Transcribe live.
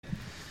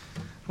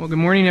Well, good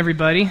morning,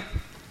 everybody.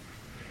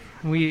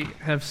 We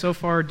have so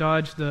far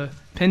dodged the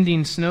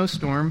pending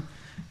snowstorm.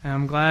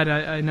 I'm glad.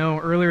 I know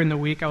earlier in the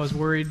week I was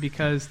worried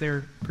because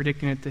they're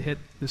predicting it to hit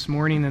this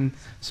morning, and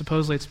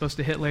supposedly it's supposed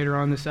to hit later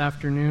on this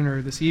afternoon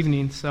or this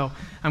evening. So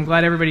I'm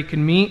glad everybody could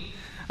meet.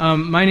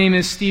 My name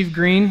is Steve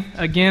Green.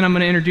 Again, I'm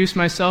going to introduce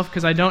myself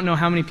because I don't know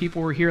how many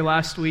people were here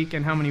last week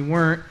and how many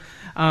weren't.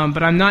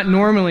 But I'm not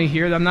normally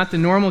here. I'm not the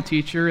normal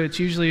teacher. It's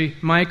usually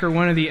Mike or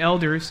one of the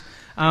elders.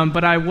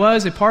 But I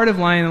was a part of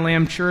Lion and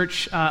Lamb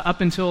Church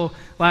up until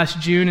last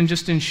June, and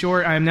just in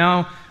short, I am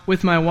now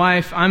with my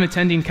wife. I'm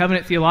attending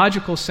Covenant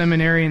Theological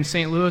Seminary in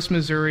St. Louis,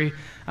 Missouri,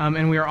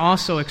 and we are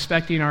also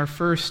expecting our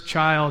first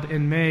child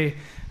in May,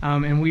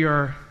 and we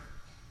are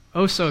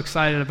so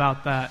excited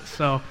about that.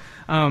 So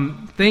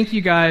thank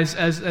you guys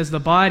as the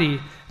body.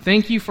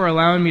 Thank you for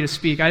allowing me to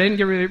speak. I didn't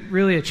get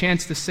really a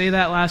chance to say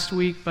that last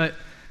week, but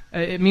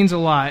it means a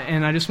lot,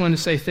 and I just wanted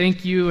to say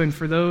thank you, and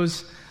for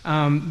those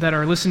that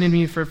are listening to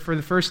me for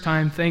the first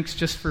time, thanks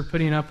just for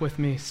putting up with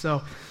me.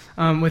 So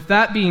with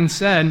that being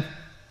said,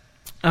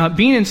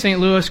 being in St.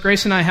 Louis,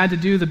 Grace and I had to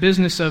do the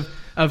business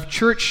of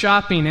church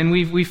shopping, and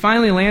we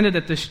finally landed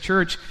at this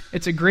church.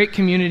 It's a great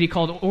community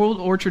called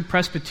Old Orchard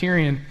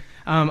Presbyterian.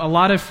 A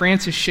lot of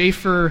Francis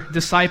Schaeffer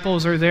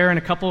disciples are there, and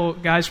a couple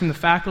guys from the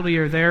faculty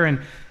are there,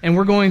 and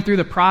we're going through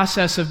the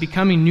process of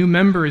becoming new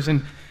members.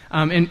 And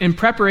in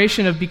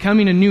preparation of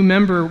becoming a new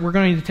member, we're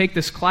going to take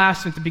this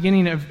class at the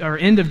beginning of or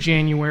end of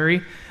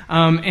January,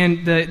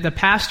 and the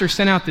pastor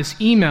sent out this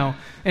email,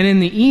 and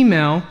in the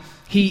email,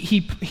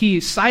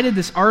 he cited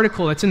this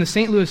article that's in the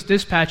St. Louis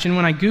Dispatch, and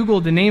when I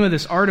Googled the name of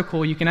this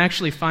article, you can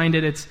actually find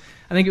it.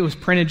 I think it was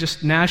printed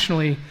just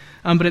nationally,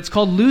 but it's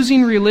called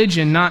 "Losing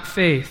Religion, Not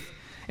Faith."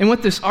 And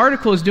what this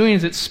article is doing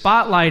is it's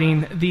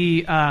spotlighting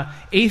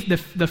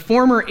the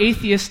former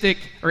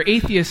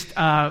atheist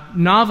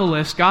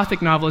novelist,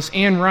 Gothic novelist,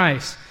 Anne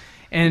Rice.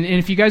 And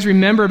if you guys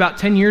remember, about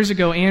 10 years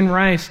ago, Anne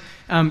Rice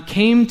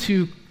came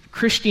to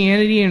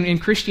Christianity,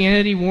 and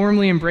Christianity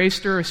warmly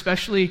embraced her,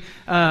 especially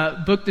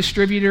book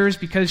distributors,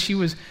 because she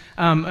was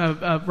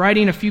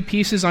writing a few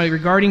pieces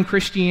regarding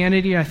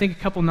Christianity. I think a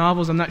couple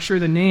novels, I'm not sure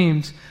the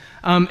names.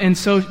 And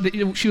so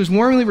she was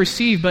warmly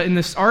received, but in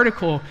this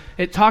article,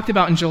 it talked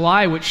about in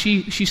July, which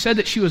she said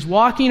that she was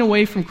walking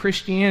away from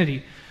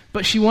Christianity,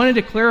 but she wanted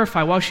to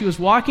clarify, while she was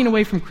walking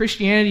away from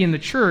Christianity in the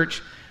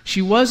church,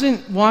 she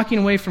wasn't walking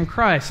away from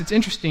Christ. It's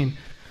interesting.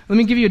 Let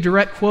me give you a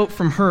direct quote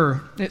from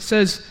her. It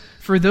says,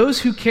 "For those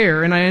who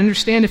care, and I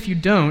understand if you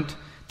don't,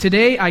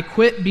 today I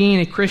quit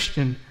being a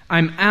Christian.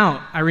 I'm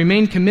out. I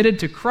remain committed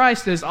to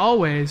Christ as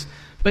always,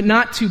 but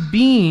not to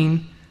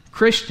being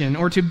Christian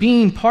or to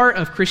being part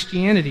of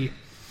Christianity.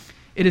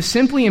 It is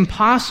simply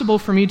impossible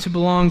for me to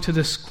belong to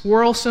this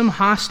quarrelsome,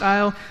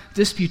 hostile,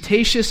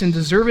 disputatious, and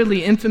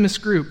deservedly infamous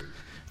group.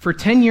 For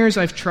 10 years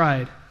I've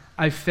tried.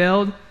 I've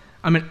failed.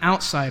 I'm an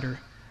outsider.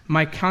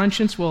 My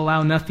conscience will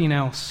allow nothing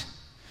else."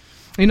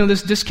 You know,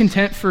 this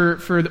discontent for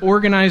the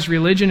organized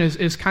religion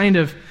is kind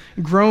of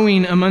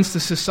growing amongst the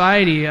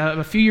society.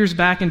 A few years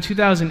back in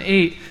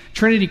 2008,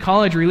 Trinity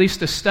College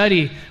released a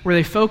study where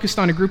they focused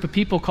on a group of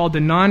people called the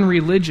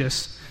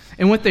non-religious.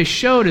 And what they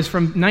showed is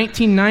from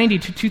 1990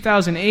 to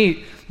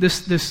 2008,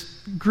 this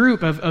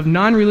group of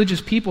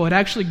non-religious people had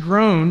actually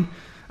grown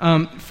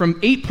from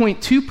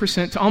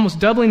 8.2% to almost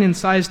doubling in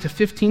size to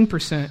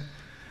 15%.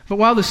 But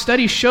while the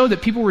study showed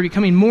that people were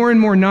becoming more and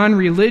more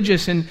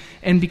non-religious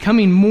and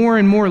becoming more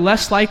and more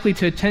less likely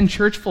to attend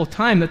church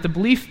full-time, that the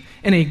belief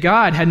in a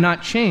God had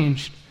not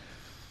changed.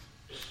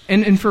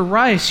 And for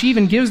Rice, she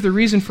even gives the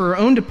reason for her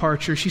own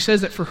departure. She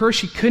says that for her,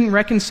 she couldn't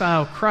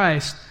reconcile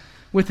Christ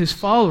with his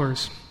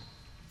followers.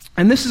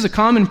 And this is a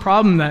common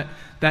problem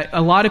that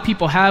a lot of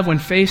people have when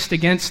faced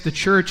against the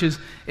church is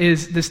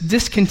this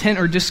discontent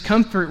or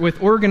discomfort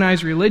with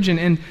organized religion.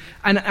 And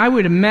I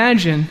would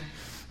imagine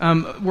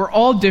we're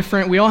all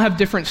different. We all have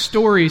different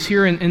stories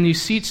here in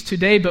these seats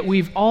today, but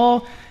we've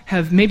all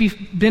have maybe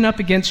been up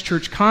against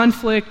church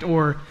conflict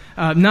or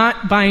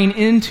not buying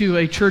into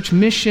a church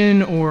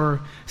mission or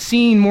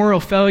seeing moral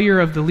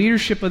failure of the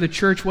leadership of the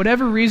church.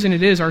 Whatever reason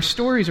it is, our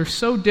stories are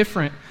so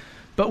different.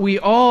 But we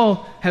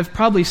all have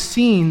probably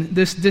seen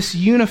this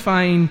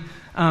disunifying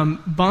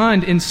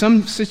bond in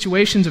some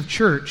situations of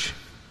church.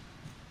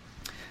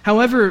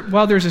 However,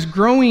 while there's this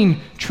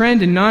growing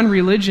trend in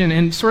non-religion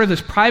and sort of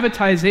this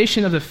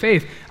privatization of the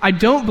faith, I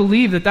don't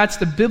believe that that's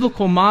the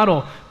biblical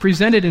model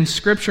presented in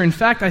Scripture. In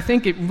fact, I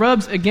think it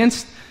rubs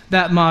against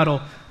that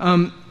model.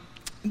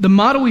 The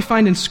model we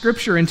find in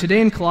Scripture and today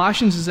in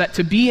Colossians is that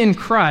to be in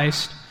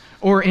Christ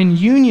or in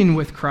union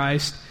with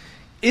Christ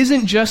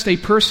isn't just a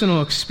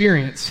personal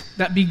experience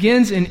that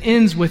begins and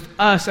ends with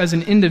us as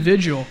an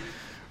individual.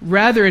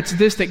 Rather, it's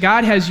this, that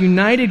God has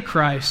united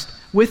Christ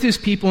with his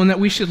people and that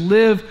we should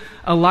live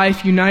a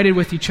life united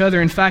with each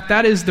other. In fact,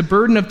 that is the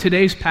burden of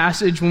today's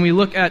passage when we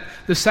look at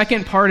the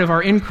second part of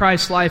our in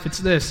Christ life. It's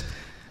this: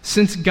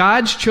 since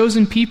God's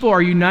chosen people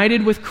are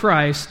united with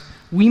Christ,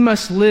 we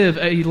must live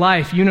a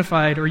life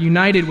unified or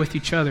united with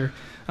each other.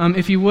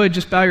 If you would,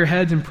 just bow your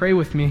heads and pray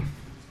with me.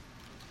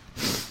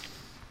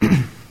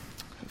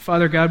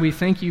 Father God, we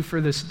thank you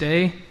for this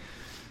day.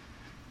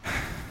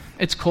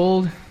 It's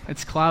cold,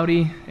 it's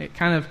cloudy, it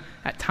kind of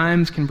at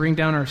times can bring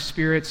down our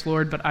spirits,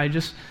 Lord, but I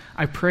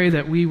pray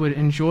that we would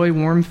enjoy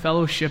warm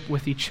fellowship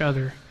with each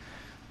other.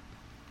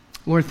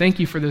 Lord, thank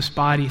you for this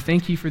body.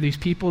 Thank you for these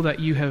people that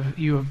you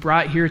have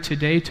brought here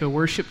today to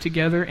worship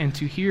together and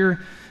to hear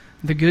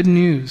the good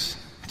news,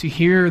 to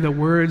hear the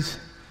words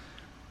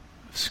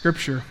of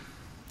Scripture.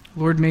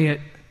 Lord, may it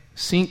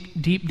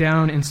sink deep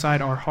down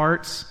inside our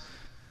hearts,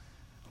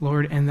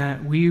 Lord, and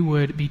that we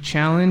would be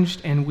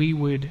challenged and we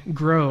would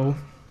grow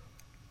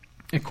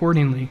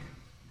accordingly.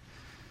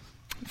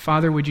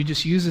 Father, would you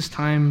just use this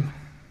time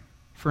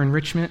for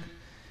enrichment?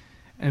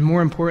 And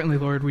more importantly,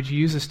 Lord, would you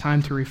use this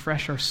time to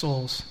refresh our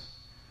souls?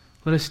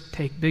 Let us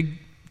take big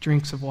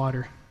drinks of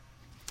water.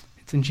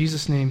 It's in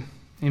Jesus' name,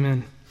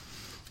 amen.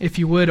 If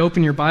you would,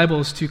 open your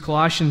Bibles to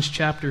Colossians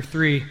chapter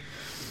 3.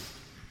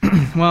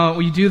 While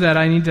we do that,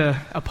 I need to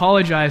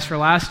apologize for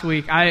last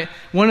week.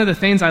 One of the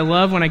things I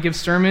love when I give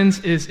sermons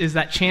is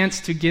that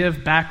chance to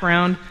give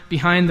background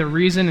behind the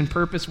reason and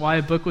purpose why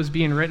a book was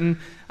being written.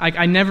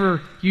 I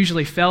never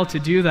usually fail to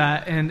do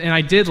that, and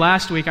I did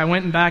last week. I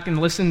went back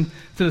and listened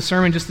to the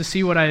sermon just to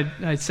see what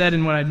I'd said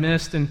and what I'd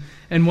missed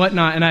and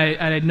whatnot, and I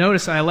had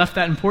noticed that I left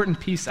that important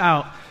piece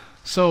out.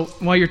 So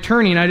while you're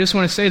turning, I just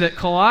want to say that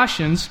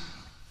Colossians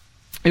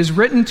is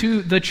written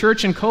to the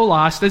church in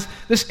Colossus.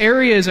 This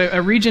area is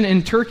a region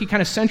in Turkey,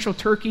 kind of central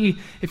Turkey.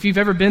 If you've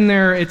ever been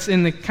there, it's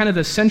in the kind of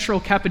the central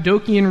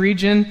Cappadocian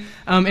region.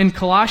 And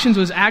Colossians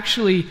was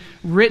actually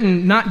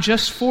written not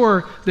just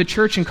for the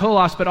church in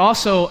Colossus, but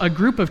also a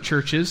group of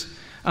churches.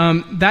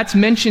 That's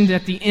mentioned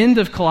at the end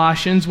of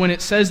Colossians when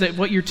it says that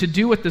what you're to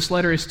do with this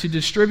letter is to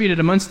distribute it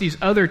amongst these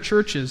other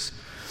churches.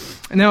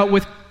 And now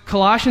with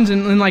Colossians,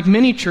 and like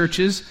many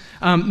churches,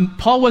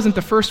 Paul wasn't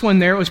the first one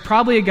there. It was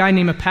probably a guy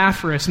named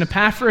Epaphras. And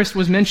Epaphras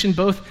was mentioned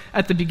both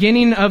at the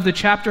beginning of the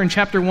chapter in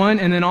chapter 1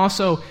 and then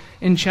also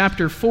in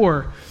chapter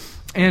 4.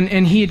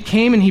 And he had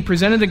came and he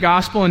presented the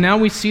gospel, and now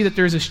we see that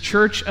there's this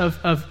church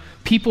of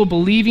people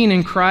believing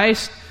in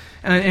Christ.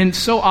 And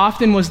so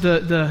often was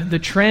the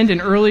trend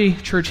in early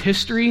church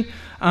history.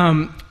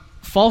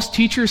 False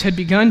teachers had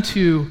begun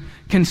to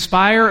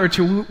conspire or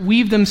to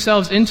weave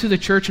themselves into the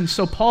church. And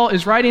so Paul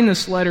is writing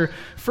this letter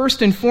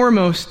first and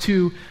foremost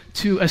to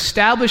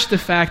establish the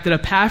fact that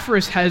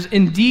Epaphras has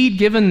indeed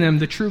given them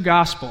the true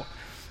gospel.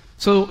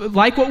 So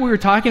like what we were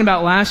talking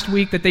about last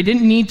week, that they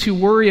didn't need to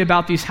worry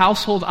about these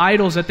household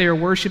idols that they are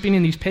worshiping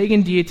and these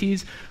pagan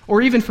deities,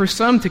 or even for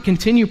some to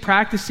continue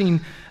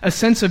practicing a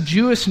sense of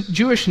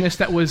Jewishness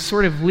that was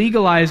sort of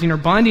legalizing or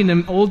bonding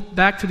them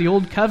back to the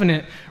old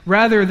covenant,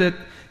 rather that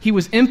he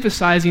was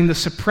emphasizing the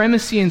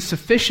supremacy and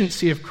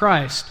sufficiency of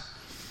Christ.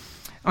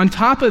 On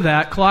top of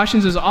that,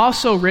 Colossians is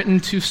also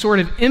written to sort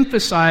of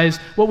emphasize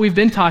what we've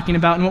been talking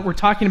about and what we're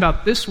talking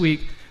about this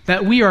week,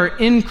 that we are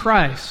in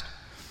Christ.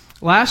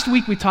 Last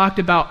week we talked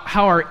about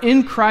how our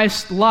in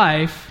Christ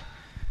life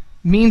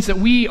means that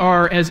we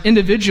are, as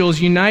individuals,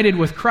 united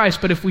with Christ.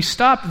 But if we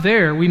stop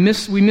there, we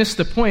miss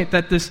the point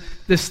that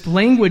this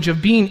language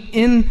of being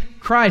in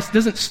Christ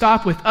doesn't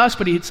stop with us,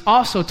 but it's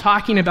also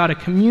talking about a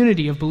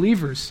community of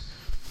believers.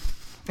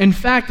 In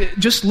fact,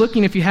 just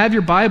looking, if you have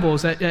your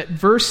Bibles, at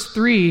verse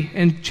 3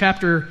 in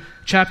chapter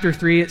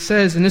 3, it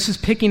says, and this is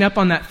picking up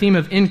on that theme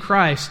of in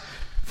Christ,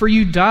 "For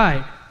you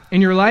died, and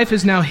your life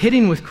is now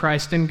hidden with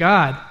Christ in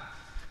God.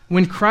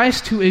 When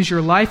Christ, who is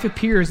your life,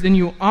 appears, then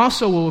you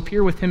also will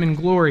appear with him in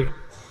glory."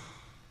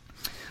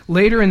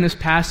 Later in this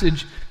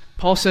passage,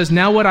 Paul says,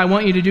 now what I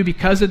want you to do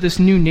because of this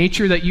new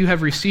nature that you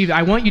have received,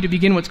 I want you to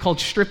begin what's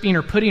called stripping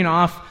or putting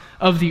off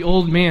of the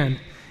old man.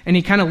 And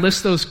he kind of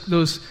lists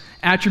those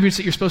attributes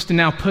that you're supposed to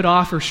now put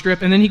off or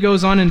strip. And then he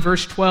goes on in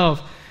verse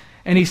 12,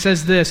 and he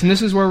says this, and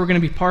this is where we're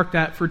going to be parked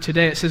at for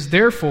today. It says,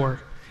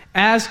 "Therefore,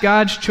 as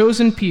God's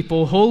chosen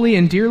people, holy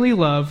and dearly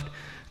loved,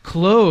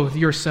 clothe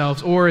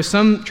yourselves," or as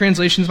some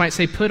translations might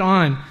say, put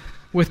on,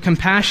 "with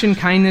compassion,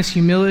 kindness,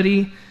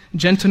 humility,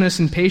 gentleness,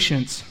 and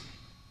patience.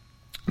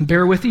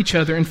 Bear with each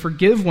other and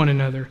forgive one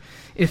another.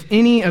 If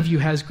any of you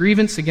has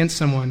grievance against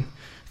someone,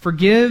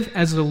 forgive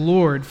as the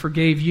Lord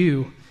forgave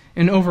you.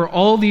 And over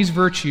all these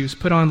virtues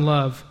put on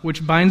love,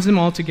 which binds them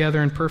all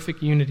together in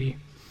perfect unity.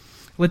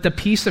 Let the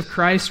peace of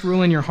Christ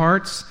rule in your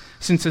hearts,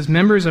 since as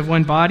members of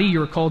one body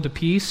you are called to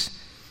peace,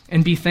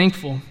 and be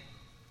thankful.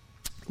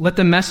 Let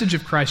the message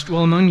of Christ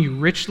dwell among you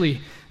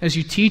richly as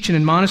you teach and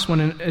admonish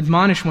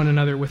one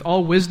another with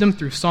all wisdom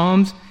through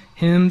psalms,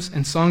 hymns,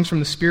 and songs from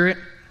the Spirit,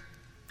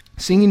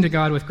 singing to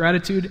God with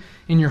gratitude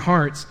in your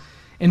hearts.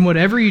 And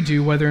whatever you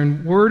do, whether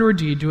in word or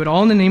deed, do it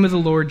all in the name of the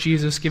Lord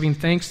Jesus, giving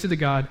thanks to the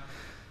God,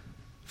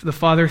 for the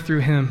Father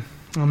through him."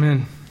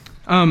 Amen.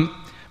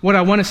 What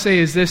I want to say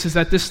is this, is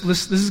that this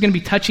is going to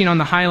be touching on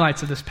the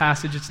highlights of this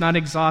passage. It's not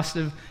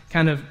exhaustive,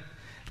 kind of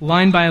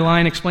line by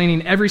line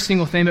explaining every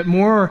single thing, but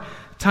more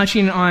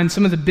touching on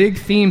some of the big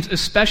themes,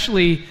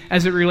 especially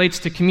as it relates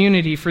to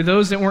community. For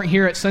those that weren't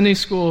here at Sunday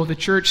school, the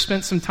church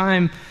spent some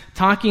time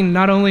talking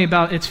not only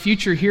about its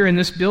future here in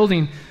this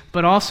building,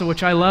 but also,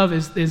 which I love,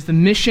 is the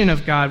mission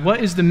of God.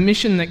 What is the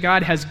mission that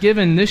God has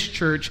given this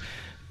church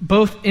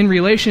both in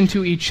relation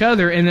to each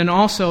other and then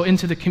also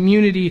into the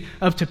community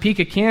of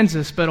Topeka,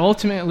 Kansas, but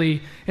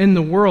ultimately in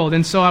the world.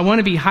 And so I want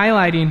to be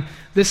highlighting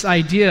this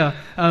idea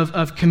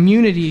of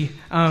community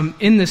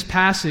in this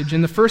passage.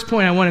 And the first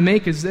point I want to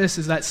make is this,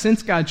 is that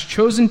since God's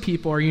chosen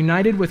people are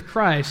united with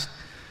Christ,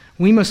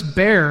 we must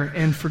bear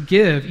and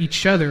forgive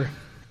each other.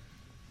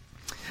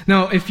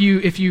 Now, if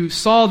you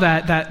saw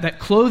that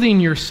clothing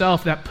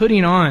yourself, that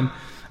putting on,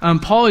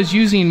 Paul is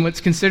using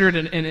what's considered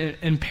an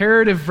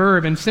imperative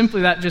verb, and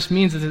simply that just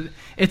means that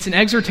it's an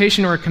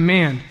exhortation or a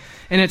command.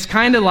 And it's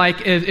kind of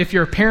like if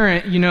you're a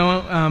parent, you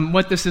know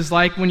what this is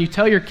like. When you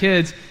tell your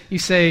kids, you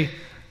say,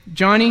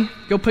 Johnny,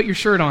 go put your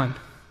shirt on.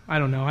 I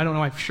don't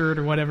know if shirt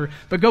or whatever,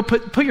 but go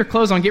put your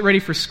clothes on, get ready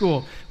for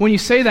school. When you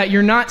say that,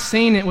 you're not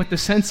saying it with the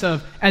sense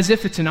of as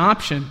if it's an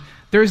option.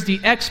 There's the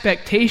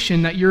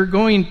expectation that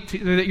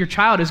that your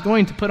child is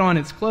going to put on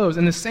its clothes.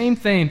 And the same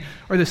thing,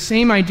 or the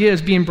same idea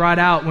is being brought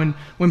out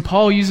when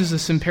Paul uses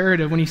this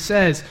imperative, when he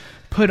says,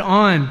 put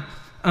on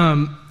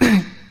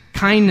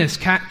kindness,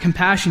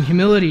 compassion,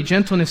 humility,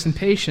 gentleness, and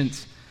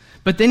patience.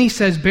 But then he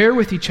says, bear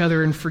with each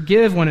other and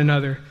forgive one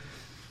another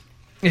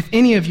if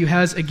any of you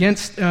has a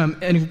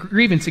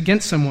grievance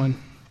against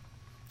someone.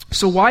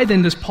 So why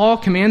then does Paul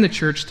command the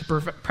church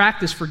to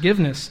practice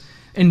forgiveness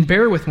and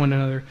bear with one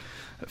another?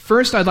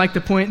 First, I'd like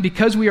to point,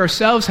 because we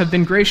ourselves have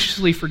been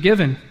graciously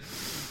forgiven.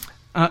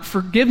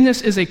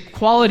 Forgiveness is a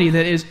quality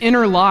that is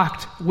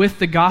interlocked with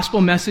the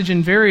gospel message,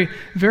 and very,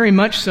 very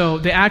much so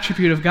the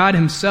attribute of God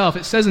himself.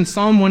 It says in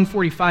Psalm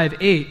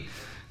 145:8,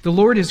 the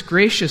Lord is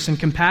gracious and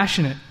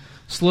compassionate,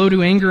 slow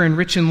to anger and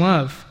rich in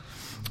love.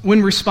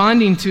 When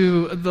responding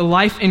to the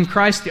life in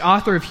Christ, the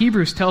author of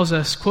Hebrews tells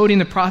us, quoting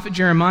the prophet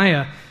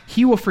Jeremiah,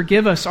 he will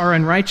forgive us our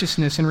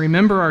unrighteousness and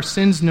remember our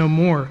sins no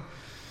more.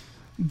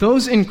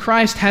 Those in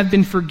Christ have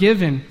been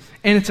forgiven,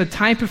 and it's a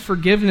type of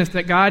forgiveness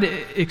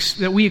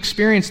that we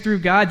experience through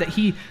God, that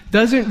he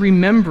doesn't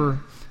remember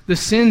the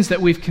sins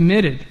that we've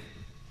committed.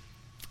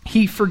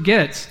 He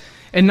forgets,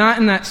 and not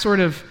in that sort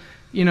of,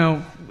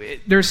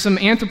 there's some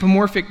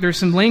there's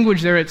some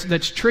language there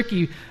that's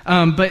tricky,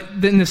 but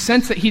in the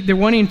sense that they're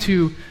wanting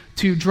to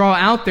draw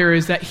out there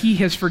is that he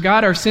has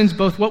forgot our sins,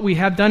 both what we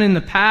have done in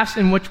the past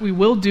and what we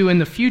will do in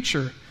the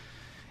future.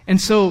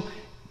 And so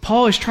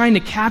Paul is trying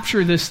to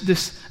capture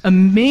this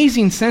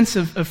amazing sense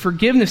of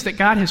forgiveness that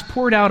God has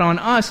poured out on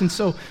us. And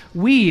so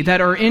we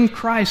that are in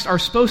Christ are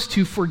supposed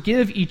to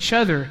forgive each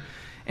other.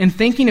 And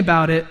thinking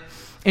about it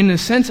in the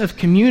sense of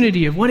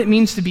community, of what it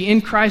means to be in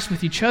Christ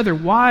with each other,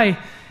 why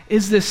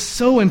is this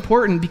so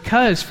important?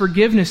 Because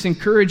forgiveness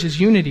encourages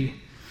unity.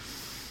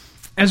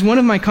 As one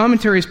of my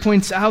commentaries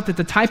points out, that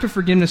the type of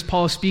forgiveness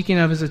Paul is speaking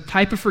of is a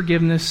type of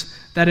forgiveness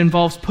that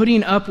involves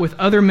putting up with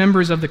other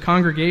members of the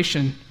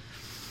congregation.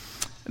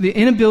 The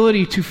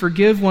inability to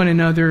forgive one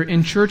another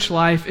in church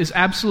life is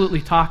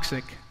absolutely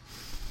toxic.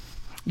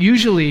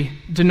 Usually,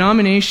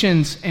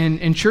 denominations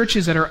and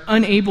churches that are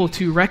unable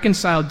to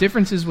reconcile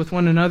differences with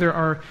one another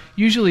are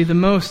usually the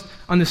most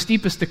on the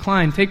steepest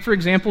decline. Take, for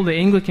example, the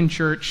Anglican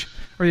Church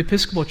or the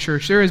Episcopal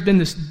Church. There has been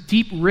this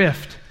deep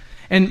rift,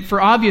 and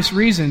for obvious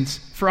reasons,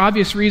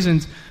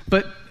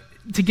 but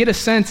to get a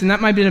sense, and that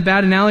might have been a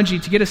bad analogy,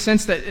 to get a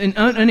sense that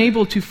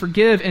unable to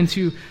forgive and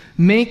to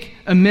make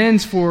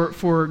amends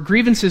for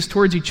grievances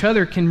towards each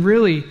other can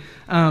really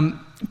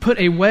put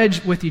a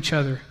wedge with each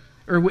other,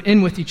 or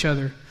in with each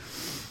other.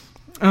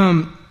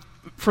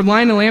 For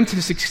Lion and Lamb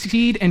to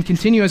succeed and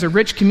continue as a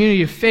rich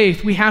community of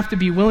faith, we have to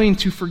be willing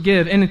to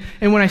forgive. And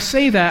when I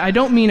say that, I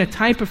don't mean a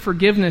type of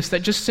forgiveness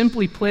that just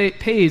simply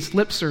pays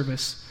lip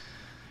service.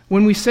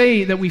 When we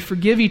say that we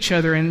forgive each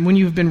other, and when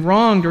you've been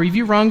wronged, or if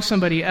you wronged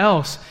somebody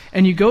else,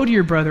 and you go to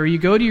your brother, or you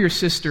go to your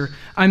sister,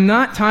 I'm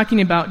not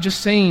talking about just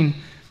saying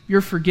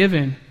you're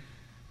forgiven,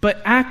 but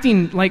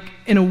acting like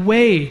in a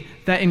way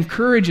that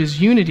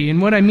encourages unity.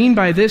 And what I mean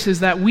by this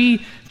is that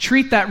we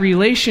treat that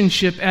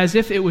relationship as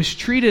if it was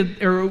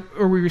treated, or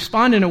we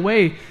respond in a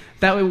way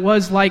that it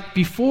was like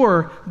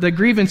before the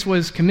grievance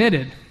was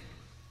committed.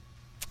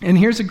 And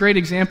here's a great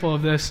example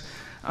of this.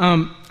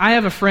 I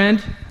have a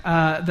friend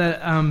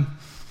that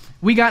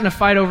we got in a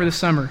fight over the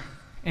summer,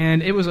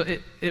 and it was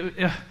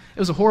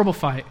a horrible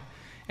fight,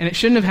 and it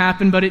shouldn't have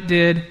happened, but it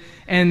did.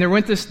 And there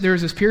was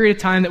this period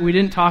of time that we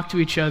didn't talk to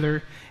each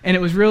other, and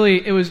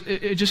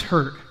it just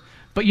hurt.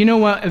 But you know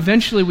what?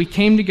 Eventually we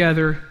came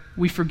together,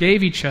 we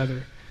forgave each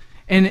other.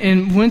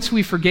 And once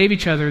we forgave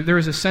each other, there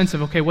was a sense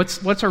of, okay,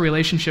 what's our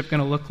relationship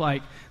going to look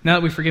like now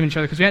that we've forgiven each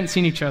other? Because we hadn't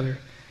seen each other.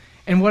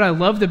 And what I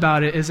loved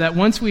about it is that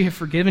once we have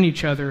forgiven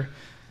each other,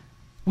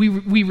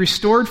 we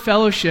restored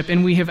fellowship,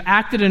 and we have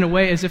acted in a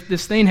way as if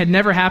this thing had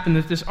never happened,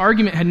 that this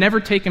argument had never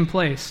taken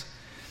place.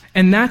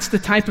 And that's the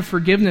type of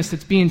forgiveness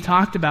that's being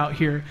talked about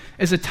here,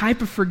 is a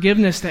type of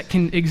forgiveness that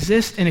can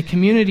exist in a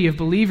community of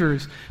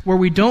believers where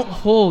we don't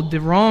hold the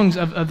wrongs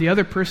of the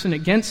other person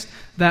against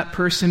that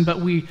person,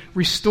 but we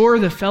restore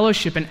the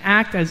fellowship and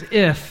act as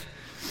if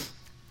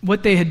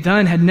what they had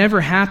done had never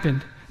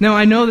happened. Now,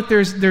 I know that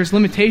there's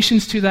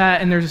limitations to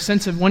that, and there's a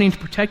sense of wanting to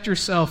protect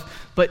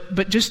yourself,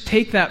 but just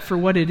take that for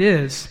what it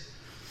is.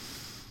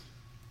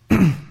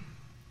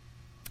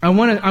 I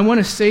want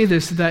to say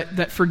this,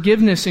 that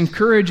forgiveness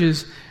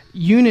encourages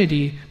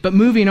unity. But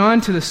moving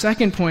on to the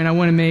second point I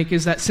want to make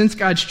is that since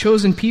God's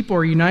chosen people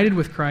are united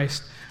with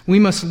Christ, we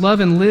must love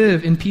and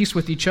live in peace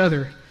with each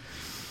other.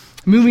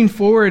 Moving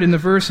forward in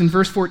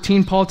verse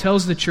 14, Paul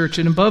tells the church,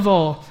 and above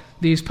all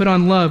these, put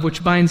on love,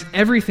 which binds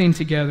everything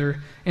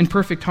together in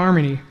perfect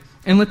harmony.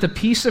 And let the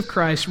peace of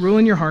Christ rule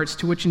in your hearts,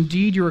 to which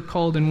indeed you are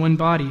called in one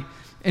body,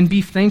 and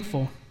be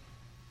thankful.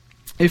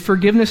 If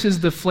forgiveness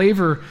is the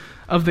flavor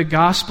of the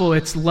gospel,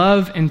 it's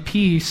love and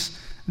peace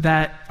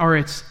that are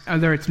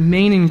its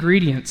main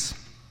ingredients.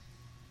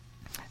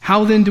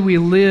 How then do we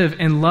live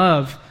and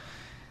love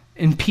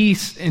in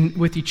peace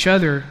with each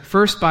other?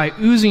 First, by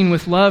oozing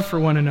with love for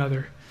one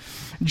another.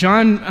 1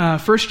 John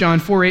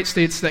 4:8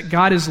 states that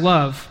God is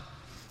love.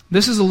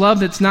 This is a love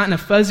that's not in a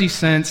fuzzy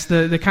sense,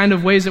 the kind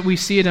of ways that we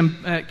see it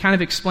kind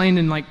of explained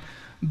in like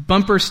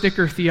bumper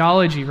sticker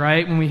theology,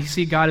 right? When we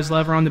see God as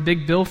love or on the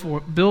big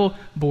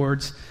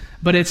billboards.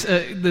 But it's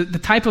the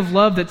type of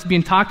love that's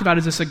being talked about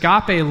is this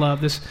agape love,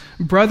 this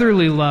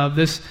brotherly love,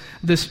 this.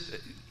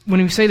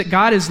 When we say that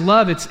God is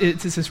love, it's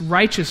this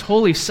righteous,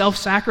 holy,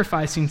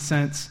 self-sacrificing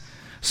sense.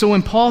 So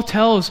when Paul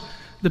tells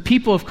the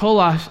people of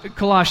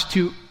Colossus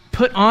to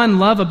put on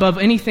love above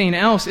anything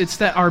else, it's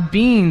that our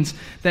beings,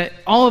 that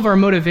all of our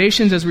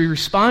motivations as we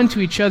respond to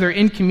each other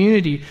in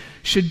community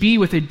should be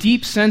with a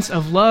deep sense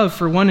of love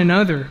for one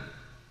another.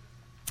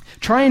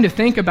 Trying to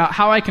think about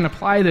how I can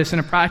apply this in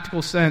a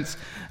practical sense,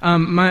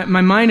 my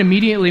mind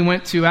immediately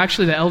went to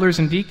actually the elders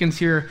and deacons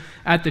here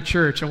at the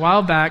church. A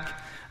while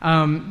back,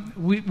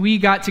 we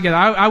got together.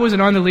 I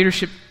wasn't on the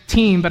leadership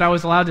team, but I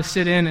was allowed to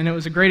sit in, and it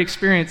was a great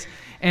experience.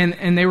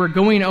 And they were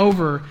going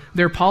over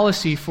their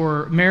policy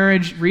for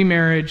marriage,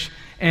 remarriage,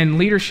 and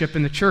leadership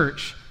in the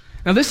church.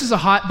 Now, this is a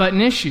hot-button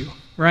issue,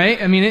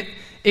 right? I mean,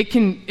 it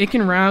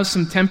can rouse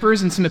some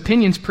tempers and some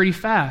opinions pretty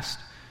fast.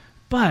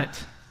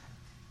 But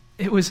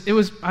it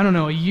was I don't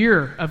know, a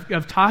year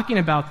of talking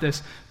about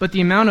this, but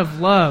the amount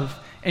of love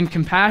and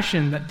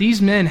compassion that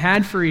these men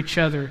had for each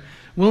other,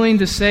 willing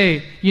to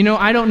say,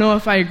 I don't know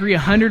if I agree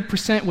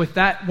 100% with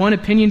that one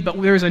opinion,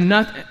 but there's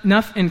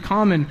enough in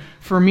common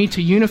for me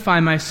to unify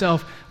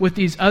myself with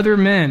these other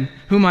men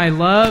whom I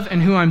love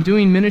and who I'm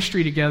doing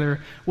ministry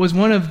together, was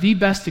one of the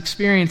best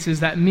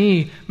experiences that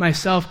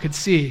myself could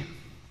see.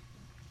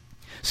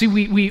 See,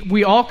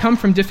 we all come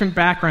from different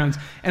backgrounds,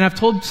 and I've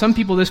told some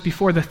people this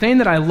before. The thing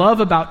that I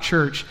love about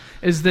church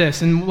is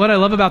this, and what I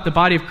love about the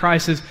body of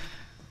Christ is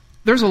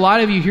there's a lot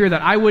of you here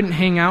that I wouldn't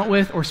hang out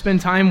with or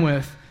spend time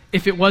with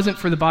if it wasn't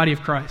for the body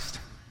of Christ.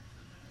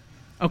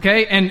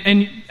 Okay?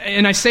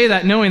 And I say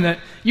that knowing that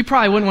you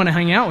probably wouldn't want to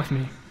hang out with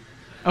me.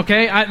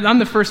 Okay? I'm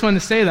the first one to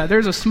say that.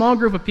 There's a small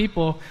group of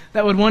people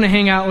that would want to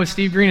hang out with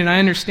Steve Green, and I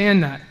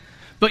understand that.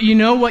 But you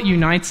know what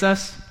unites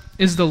us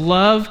is the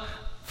love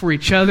for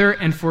each other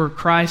and for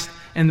Christ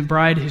and the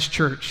bride, his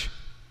church.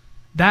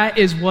 That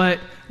is what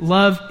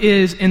love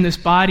is in this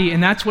body,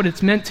 and that's what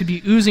it's meant to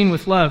be, oozing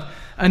with love.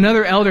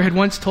 Another elder had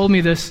once told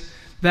me this,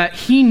 that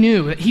he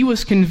knew, that he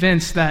was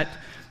convinced that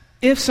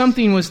if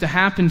something was to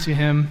happen to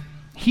him,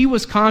 he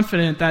was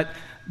confident that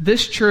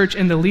this church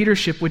and the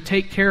leadership would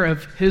take care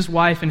of his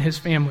wife and his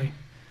family.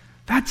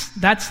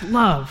 That's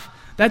love.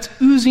 That's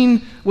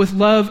oozing with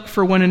love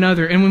for one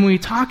another. And when we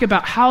talk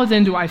about how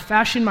then do I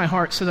fashion my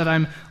heart so that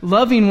I'm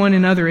loving one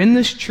another in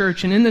this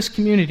church and in this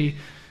community,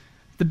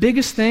 the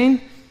biggest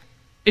thing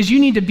is you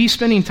need to be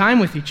spending time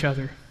with each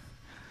other.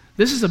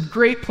 This is a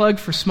great plug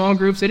for small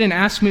groups. They didn't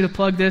ask me to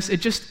plug this.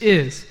 It just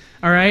is.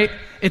 All right?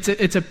 It's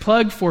a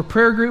plug for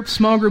prayer groups,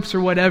 small groups,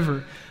 or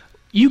whatever.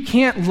 You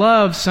can't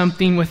love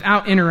something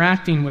without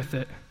interacting with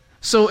it.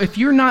 So if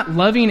you're not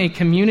loving a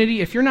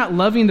community, if you're not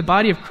loving the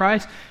body of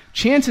Christ,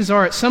 chances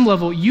are at some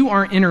level you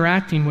aren't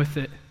interacting with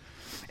it.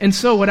 And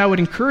so what I would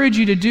encourage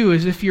you to do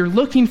is if you're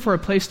looking for a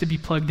place to be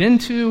plugged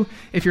into,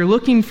 if you're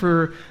looking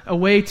for a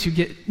way to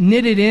get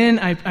knitted in,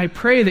 I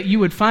pray that you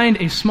would find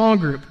a small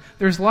group.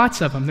 There's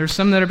lots of them. There's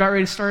some that are about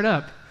ready to start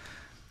up.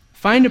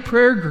 Find a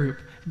prayer group.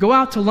 Go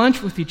out to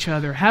lunch with each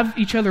other. Have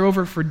each other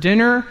over for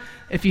dinner.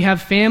 If you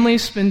have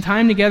families, spend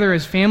time together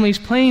as families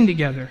playing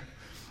together.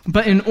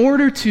 But in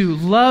order to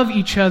love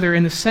each other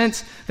in the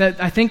sense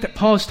that I think that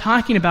Paul is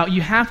talking about,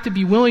 you have to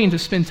be willing to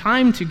spend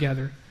time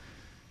together.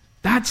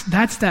 That's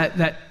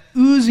that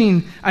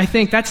oozing, I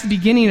think that's the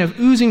beginning of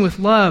oozing with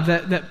love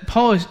that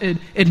Paul is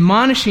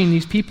admonishing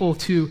these people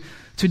to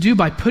do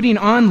by putting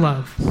on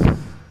love.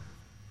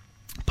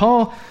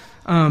 Paul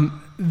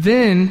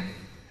the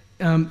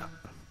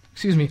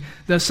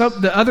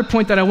other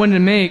point that I wanted to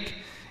make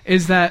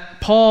is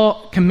that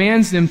Paul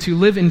commands them to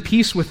live in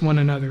peace with one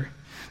another.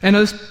 And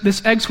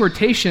this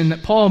exhortation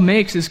that Paul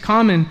makes is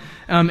common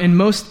in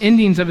most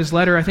endings of his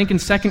letter, I think in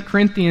 2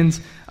 Corinthians,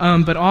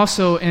 but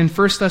also in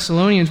 1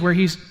 Thessalonians, where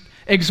he's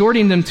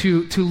exhorting them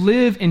to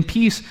live in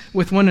peace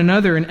with one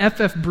another. And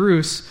F.F.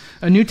 Bruce,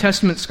 a New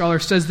Testament scholar,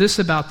 says this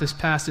about this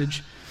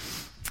passage.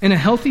 In a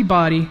healthy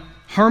body,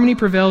 harmony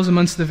prevails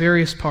amongst the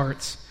various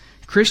parts.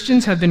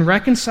 Christians have been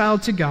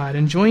reconciled to God,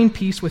 enjoying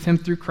peace with him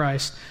through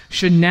Christ,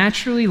 should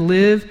naturally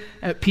live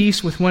at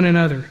peace with one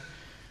another.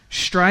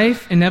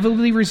 Strife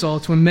inevitably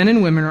results when men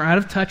and women are out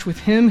of touch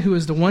with Him who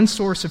is the one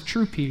source of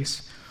true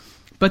peace.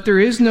 But there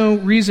is no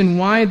reason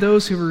why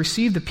those who have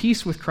received the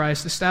peace with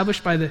Christ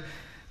established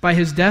by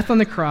His death on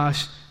the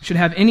cross should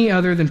have any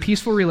other than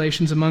peaceful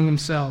relations among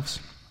themselves.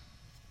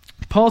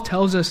 Paul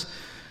tells us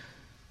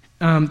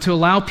to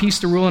allow peace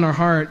to rule in our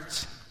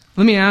hearts.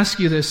 Let me ask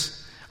you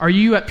this. Are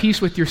you at peace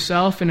with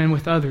yourself and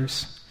with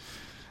others?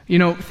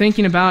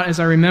 Thinking about, as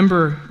I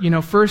remember,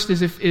 first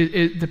is if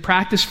the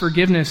practice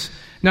forgiveness.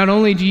 Not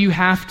only do you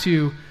have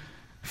to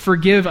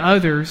forgive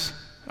others,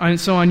 and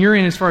so on your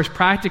end, as far as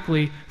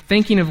practically,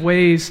 thinking of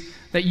ways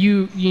that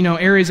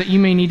areas that you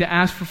may need to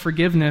ask for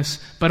forgiveness,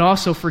 but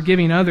also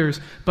forgiving others.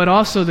 But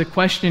also the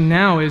question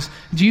now is,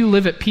 do you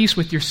live at peace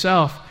with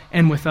yourself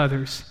and with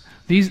others?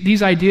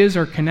 These ideas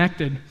are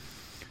connected.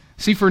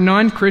 See, for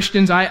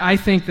non-Christians, I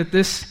think that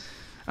this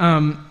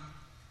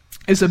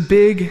is a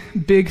big,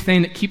 big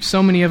thing that keeps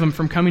so many of them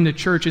from coming to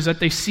church, is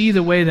that they see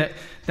the way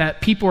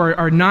that people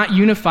are not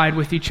unified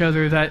with each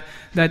other,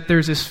 that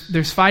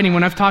there's fighting.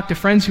 When I've talked to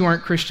friends who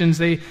aren't Christians,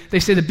 they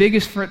say the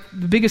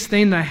biggest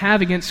thing that I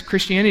have against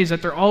Christianity is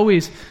that they're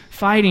always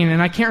fighting.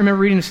 And I can't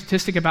remember reading a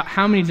statistic about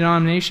how many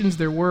denominations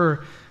there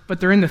were, but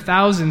they're in the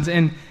thousands.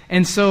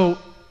 And so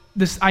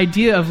this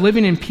idea of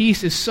living in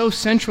peace is so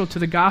central to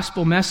the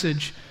gospel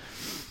message.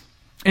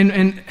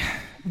 And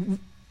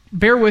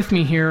bear with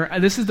me here.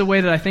 This is the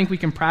way that I think we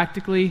can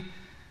practically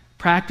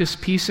practice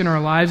peace in our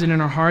lives and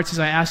in our hearts. As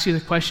I ask you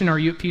the question, are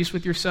you at peace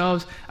with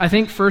yourselves? I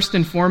think first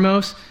and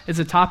foremost is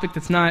a topic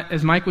that's not,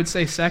 as Mike would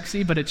say,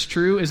 sexy, but it's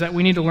true, is that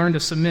we need to learn to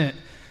submit,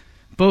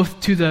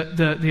 both to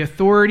the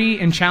authority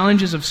and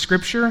challenges of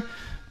Scripture,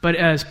 but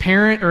as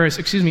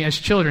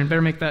children,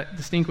 better make that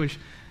distinguish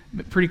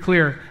pretty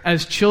clear.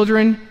 As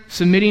children,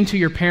 submitting to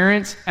your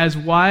parents; as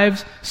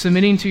wives,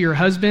 submitting to your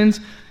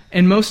husbands;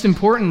 and most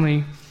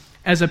importantly,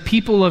 as a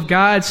people of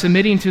God,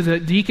 submitting to the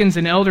deacons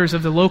and elders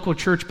of the local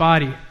church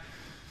body.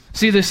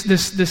 See,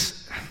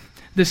 this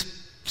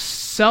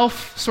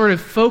self sort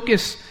of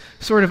focus,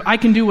 sort of I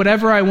can do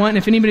whatever I want, and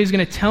if anybody's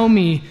going to tell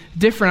me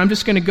different, I'm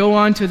just going to go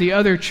on to the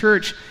other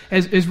church,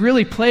 has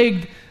really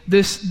plagued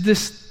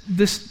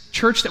this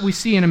church that we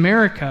see in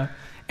America.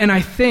 And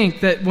I think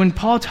that when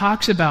Paul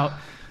talks about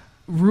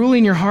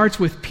ruling your hearts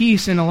with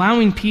peace and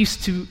allowing peace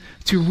to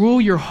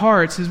rule your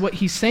hearts, is what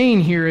he's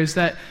saying here is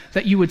that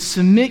you would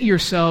submit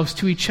yourselves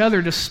to each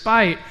other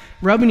despite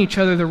rubbing each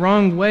other the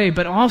wrong way,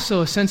 but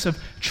also a sense of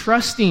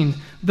trusting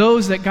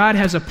those that God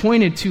has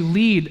appointed to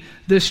lead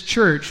this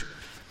church.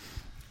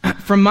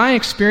 From my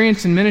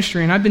experience in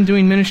ministry, and I've been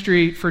doing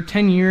ministry for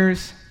 10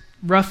 years,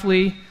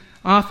 roughly,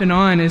 off and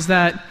on, is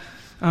that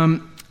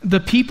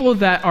the people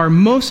that are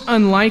most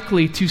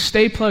unlikely to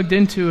stay plugged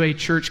into a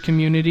church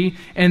community,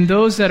 and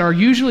those that are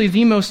usually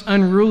the most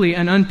unruly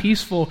and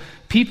unpeaceful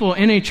people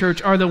in a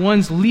church, are the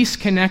ones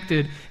least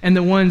connected and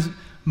the ones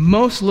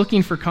most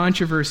looking for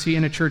controversy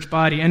in a church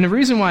body. And the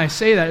reason why I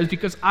say that is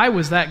because I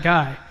was that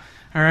guy.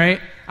 All right,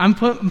 I'm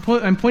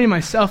pointing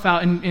myself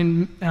out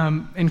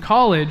in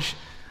college.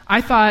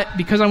 I thought,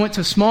 because I went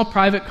to a small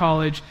private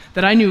college,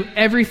 that I knew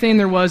everything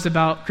there was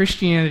about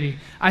Christianity.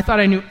 I thought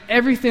I knew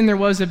everything there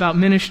was about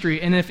ministry.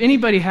 And if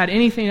anybody had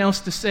anything else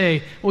to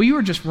say, well, you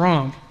were just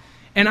wrong.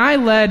 And I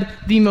led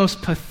the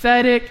most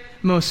pathetic,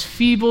 most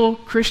feeble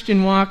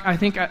Christian walk I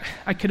think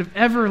I could have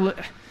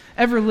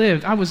ever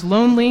lived. I was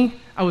lonely.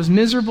 I was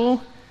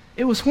miserable.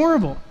 It was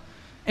horrible.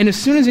 And as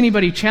soon as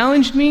anybody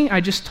challenged me,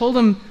 I just told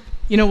them,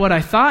 what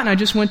I thought, and I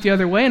just went the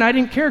other way, and I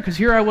didn't care, because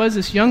here I was,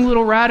 this young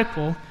little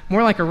radical,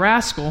 more like a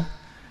rascal,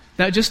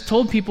 that just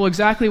told people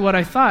exactly what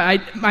I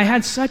thought. I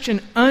had such an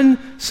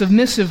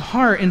unsubmissive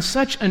heart and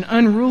such an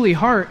unruly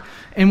heart,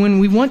 and when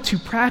we want to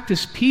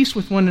practice peace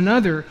with one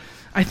another,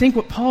 I think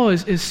what Paul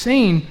is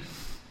saying,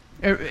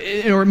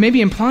 or maybe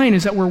implying,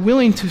 is that we're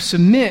willing to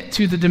submit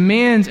to the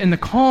demands and the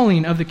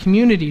calling of the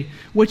community,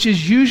 which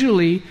is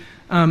usually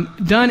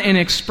done and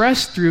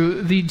expressed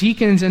through the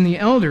deacons and the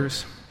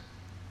elders.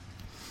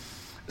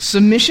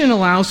 Submission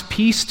allows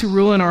peace to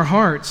rule in our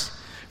hearts.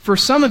 For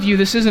some of you,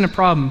 this isn't a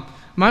problem.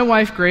 My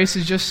wife, Grace,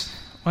 is just,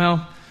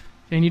 and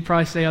you'd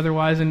probably say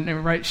otherwise,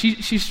 and right?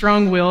 She's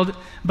strong-willed,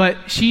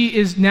 but she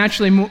is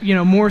naturally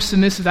more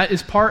submissive. That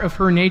is part of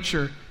her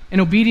nature.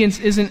 And obedience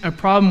isn't a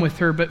problem with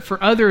her, but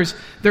for others,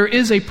 there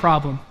is a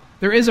problem.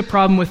 There is a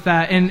problem with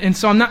that. And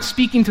so I'm not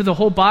speaking to the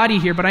whole body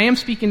here, but I am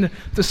speaking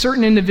to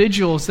certain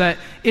individuals that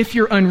if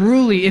you're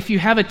unruly, if you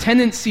have a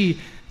tendency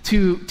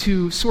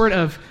to sort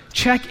of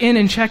check in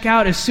and check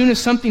out as soon as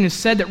something is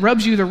said that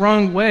rubs you the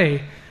wrong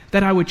way,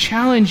 that I would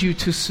challenge you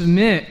to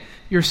submit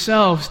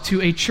yourselves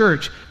to a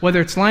church, whether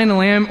it's Lion and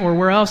Lamb or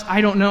where else.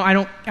 I don't know.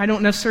 I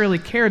don't necessarily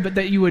care, but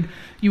that you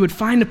would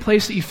find a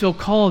place that you feel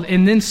called,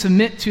 and then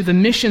submit to the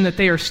mission that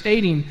they are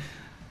stating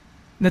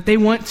that they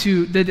want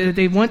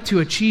to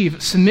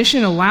achieve.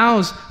 Submission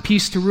allows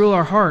peace to rule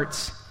our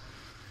hearts.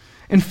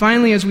 And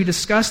finally, as we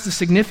discuss the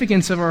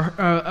significance of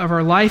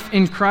our life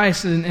in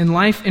Christ and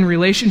life in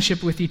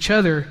relationship with each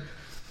other,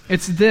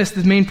 it's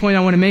the main point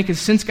I want to make is,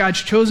 since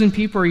God's chosen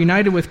people are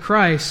united with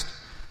Christ,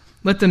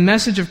 let the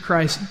message of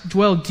Christ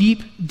dwell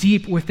deep,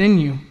 deep within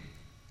you.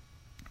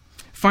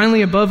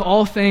 Finally, above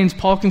all things,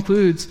 Paul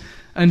concludes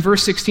in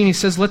verse 16, he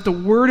says, "Let the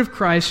word of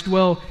Christ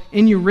dwell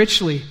in you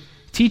richly,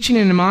 teaching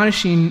and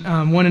admonishing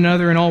one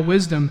another in all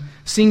wisdom,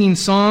 singing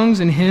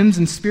songs and hymns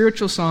and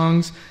spiritual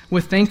songs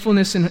with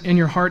thankfulness in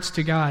your hearts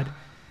to God.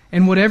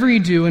 And whatever you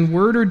do in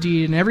word or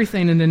deed and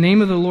everything in the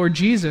name of the Lord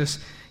Jesus,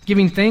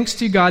 giving thanks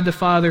to God the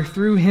Father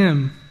through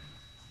him."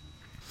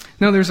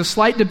 Now, there's a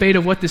slight debate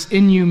of what this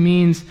 "in you"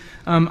 means.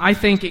 I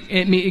think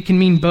it can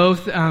mean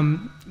both.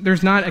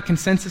 There's not a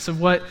consensus of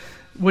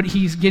what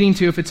he's getting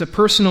to, if it's a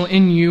personal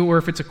 "in you" or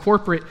if it's a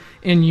corporate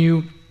 "in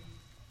you."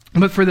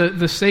 But for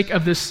the sake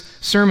of this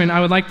sermon, I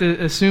would like to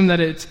assume that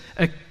it's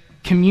a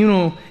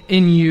communal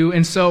 "in you."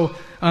 And so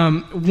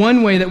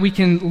one way that we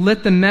can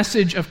let the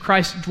message of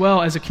Christ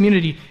dwell as a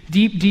community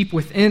deep, deep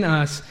within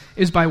us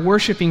is by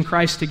worshiping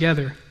Christ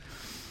together.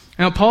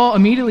 Now, Paul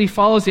immediately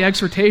follows the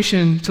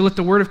exhortation to let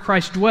the word of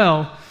Christ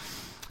dwell,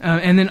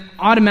 and then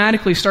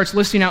automatically starts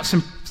listing out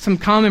some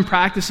common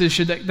practices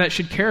that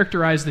should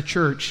characterize the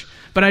church.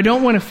 But I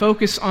don't want to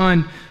focus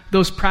on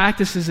those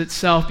practices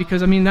itself,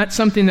 because, that's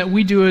something that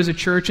we do as a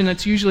church, and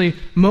that's usually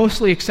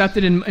mostly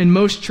accepted in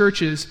most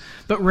churches.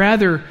 But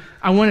rather,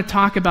 I want to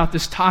talk about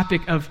this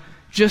topic of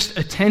just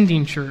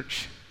attending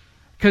church.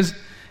 Because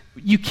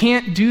you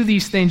can't do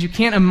these things. You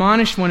can't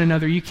admonish one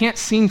another. You can't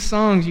sing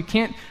songs. You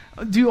can't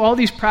do all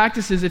these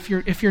practices if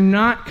you're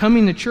not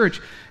coming to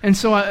church. And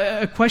so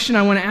a question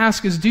I want to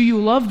ask is, do you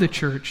love the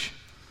church?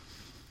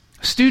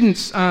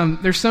 Students,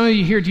 there's some of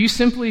you here, do you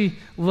simply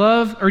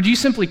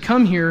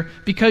come here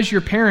because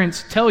your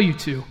parents tell you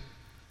to?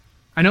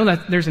 I know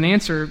that there's an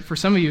answer for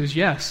some of you is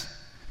yes.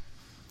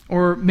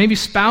 Or maybe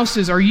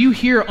spouses, are you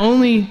here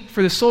only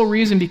for the sole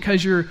reason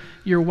because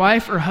your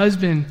wife or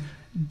husband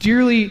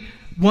dearly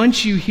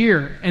wants you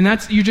here, and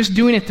you're just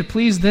doing it to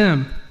please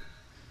them?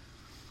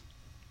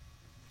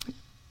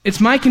 It's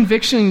my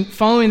conviction,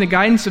 following the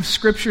guidance of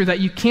Scripture,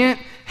 that you can't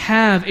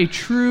have a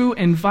true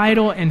and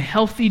vital and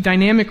healthy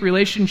dynamic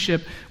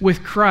relationship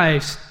with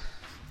Christ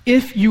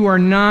if you are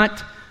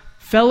not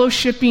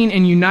fellowshipping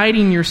and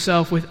uniting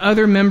yourself with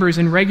other members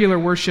in regular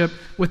worship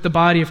with the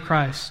body of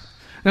Christ.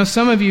 Now,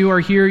 some of you are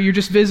here, you're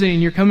just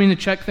visiting, you're coming to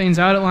check things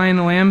out at Lion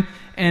the Lamb,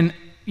 and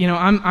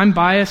I'm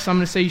biased, so I'm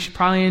going to say you should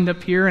probably end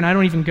up here, and I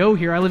don't even go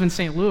here, I live in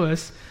St.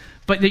 Louis,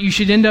 but that you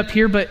should end up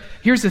here. But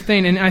here's the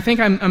thing, and I think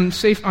I'm on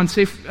safe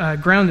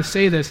ground to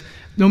say this: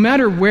 no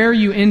matter where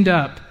you end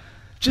up,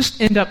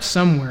 just end up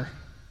somewhere.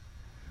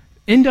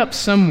 End up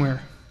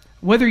somewhere.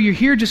 Whether you're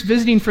here just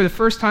visiting for the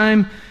first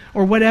time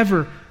or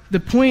whatever, the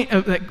point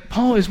that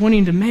Paul is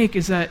wanting to make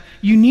is that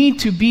you need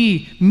to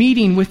be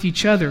meeting with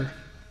each other.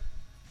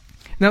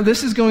 Now,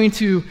 this is going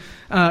to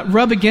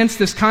rub against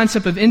this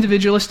concept of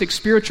individualistic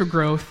spiritual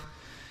growth,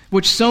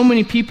 which so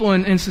many people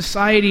in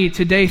society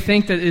today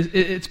think that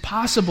it's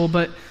possible,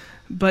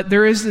 but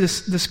there is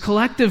this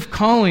collective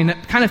calling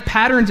that kind of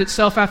patterns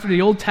itself after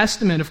the Old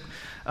Testament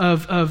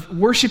of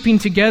worshiping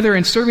together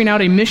and serving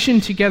out a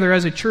mission together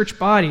as a church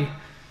body.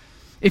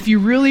 If you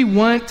really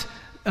want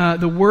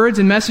the words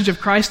and message of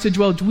Christ to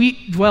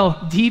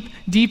dwell deep,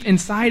 deep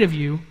inside of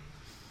you,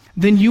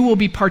 then you will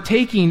be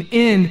partaking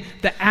in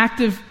the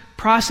active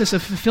process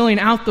of fulfilling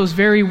out those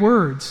very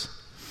words.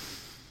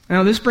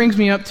 Now, this brings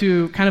me up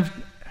to kind of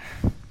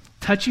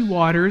touchy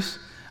waters,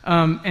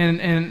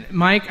 and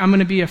Mike, I'm going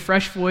to be a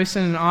fresh voice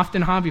and an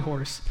often hobby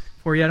horse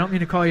for you. I don't mean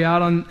to call you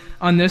out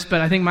on this,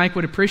 but I think Mike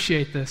would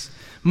appreciate this.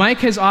 Mike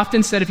has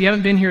often said, if you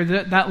haven't been here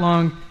that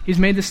long, he's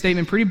made this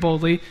statement pretty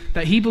boldly,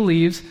 that he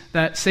believes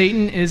that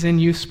Satan is in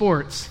youth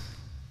sports.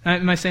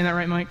 Am I saying that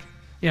right, Mike?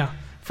 Yeah.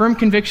 Firm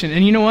conviction.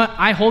 And you know what?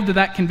 I hold to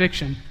that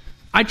conviction.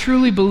 I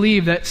truly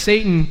believe that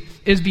Satan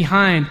is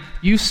behind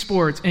youth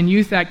sports and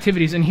youth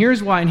activities. And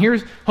here's why. And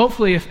here's,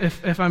 hopefully,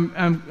 if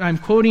I'm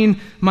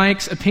quoting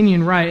Mike's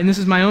opinion right, and this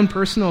is my own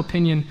personal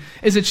opinion,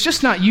 is it's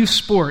just not youth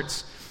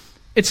sports.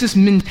 It's this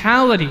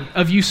mentality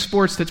of youth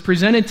sports that's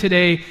presented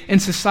today in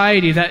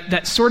society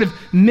that sort of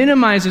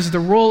minimizes the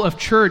role of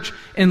church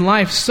in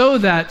life so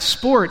that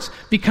sports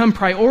become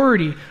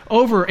priority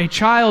over a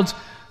child's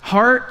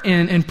heart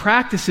and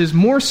practices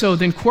more so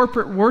than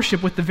corporate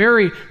worship with the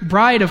very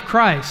bride of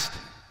Christ.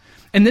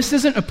 And this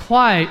doesn't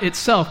apply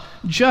itself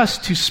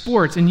just to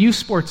sports and youth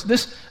sports.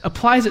 This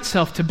applies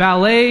itself to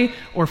ballet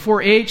or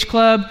 4-H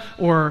club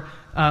or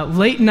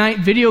late-night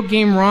video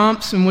game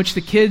romps in which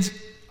the kids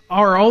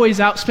are always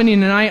out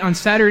spending the night on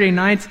Saturday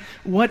nights,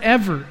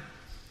 whatever.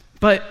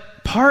 But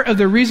part of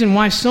the reason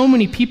why so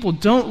many people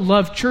don't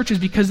love church is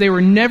because they were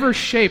never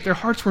shaped, their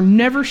hearts were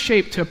never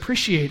shaped to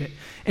appreciate it.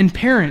 And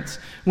parents,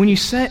 when you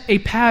set a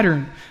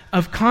pattern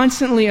of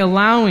constantly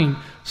allowing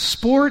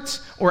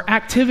sports or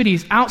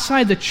activities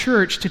outside the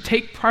church to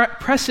take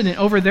precedent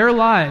over their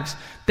lives,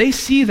 they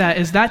see that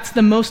as that's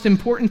the most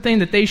important thing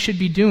that they should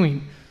be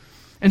doing.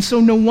 And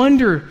so no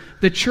wonder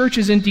the church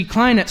is in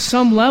decline at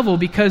some level,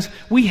 because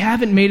we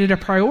haven't made it a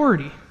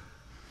priority.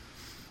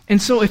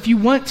 And so if you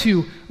want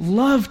to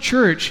love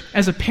church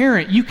as a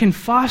parent, you can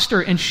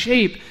foster and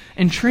shape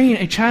and train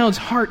a child's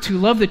heart to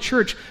love the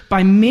church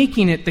by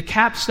making it the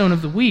capstone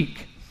of the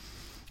week.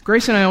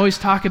 Grace and I always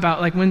talk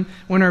about, like, when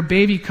our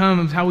baby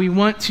comes, how we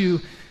want to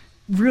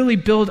really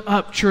build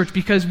up church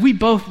because we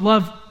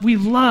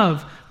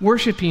love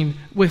worshiping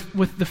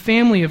with the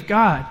family of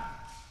God.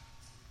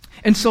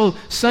 And so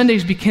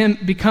Sundays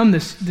become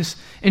this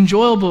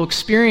enjoyable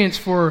experience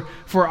for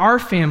our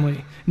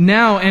family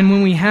now and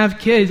when we have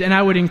kids. And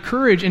I would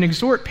encourage and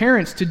exhort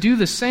parents to do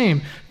the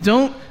same.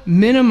 Don't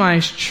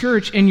minimize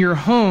church in your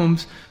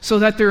homes so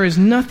that there is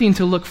nothing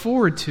to look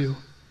forward to.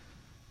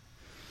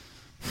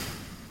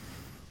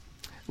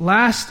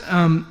 Last,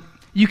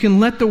 you can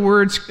let the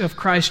words of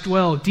Christ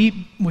dwell deep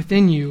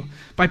within you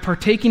by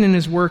partaking in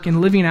his work and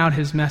living out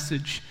his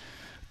message.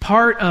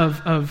 Part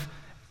of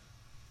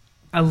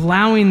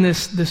allowing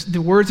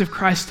the words of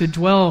Christ to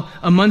dwell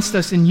amongst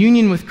us in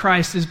union with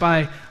Christ is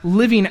by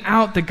living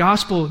out the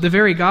gospel, the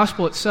very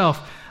gospel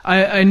itself.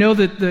 I know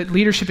that the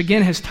leadership,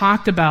 again, has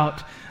talked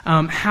about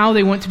how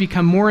they want to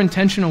become more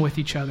intentional with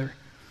each other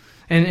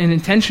and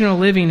intentional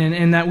living,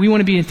 and that we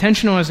want to be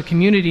intentional as a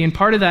community. And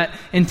part of that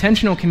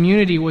intentional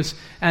community was,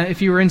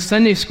 if you were in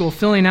Sunday school,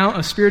 filling out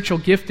a spiritual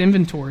gift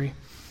inventory.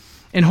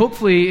 And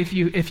hopefully, if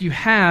you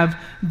have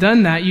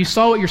done that, you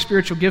saw what your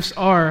spiritual gifts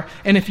are.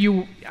 And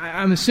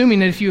I'm assuming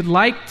that if you would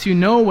like to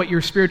know what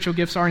your spiritual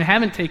gifts are and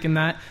haven't taken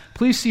that,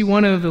 please see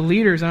one of the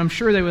leaders. And I'm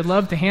sure they would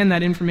love to hand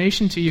that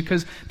information to you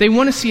because they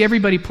want to see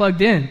everybody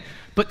plugged in.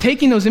 But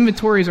taking those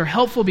inventories are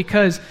helpful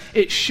because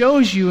it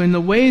shows you in the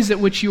ways at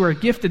which you are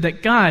gifted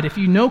that God, if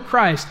you know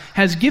Christ,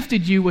 has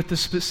gifted you with the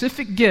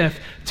specific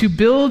gift to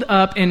build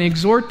up and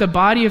exhort the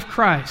body of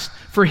Christ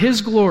for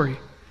his glory.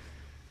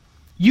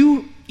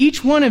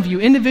 Each one of you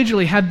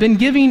individually have been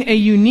given a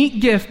unique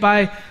gift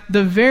by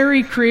the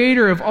very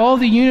creator of all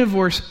the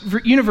universe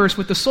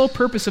with the sole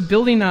purpose of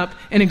building up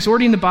and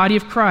exhorting the body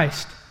of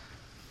Christ.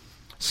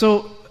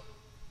 So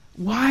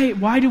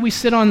why do we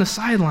sit on the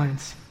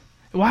sidelines?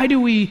 Why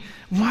do we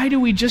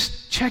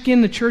just check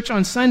in the church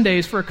on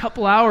Sundays for a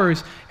couple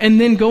hours and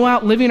then go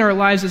out living our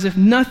lives as if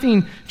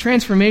nothing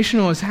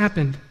transformational has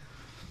happened?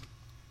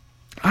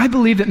 I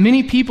believe that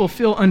many people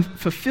feel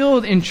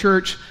unfulfilled in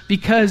church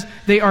because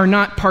they are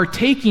not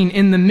partaking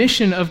in the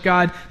mission of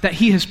God that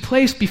he has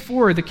placed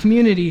before the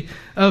community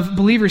of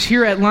believers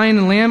here at Lion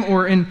and Lamb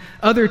or in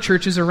other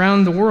churches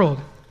around the world.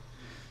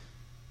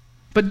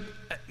 But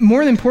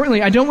more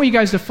importantly, I don't want you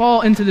guys to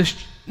fall into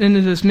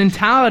this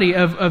mentality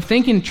of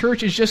thinking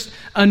church is just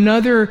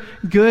another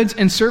goods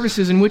and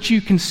services in which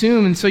you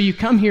consume, and so you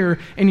come here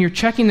and you're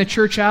checking the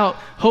church out,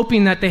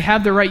 hoping that they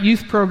have the right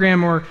youth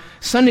program or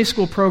Sunday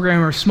school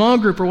program or small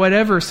group or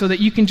whatever, so that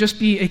you can just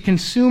be a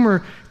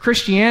consumer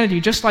Christianity,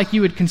 just like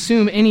you would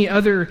consume any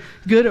other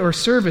good or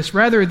service.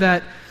 Rather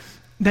that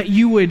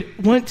you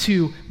would want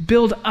to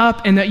build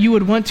up and that you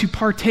would want to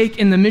partake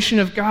in the mission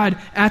of God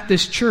at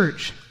this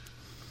church.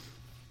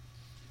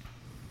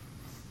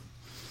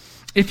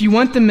 If you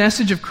want the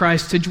message of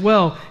Christ to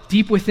dwell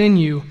deep within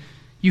you,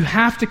 you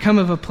have to come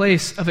of a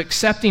place of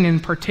accepting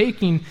and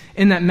partaking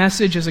in that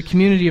message as a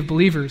community of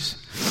believers.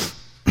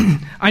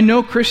 I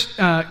know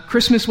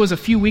Christmas was a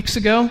few weeks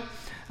ago,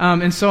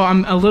 and so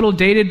I'm a little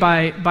dated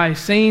by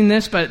saying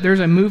this, but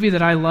there's a movie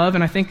that I love,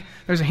 and I think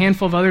there's a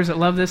handful of others that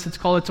love this. It's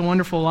called It's a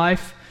Wonderful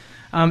Life.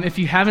 If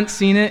you haven't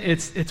seen it,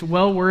 it's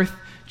well worth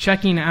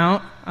checking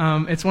out.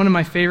 It's one of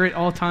my favorite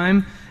all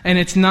time. And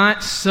it's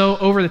not so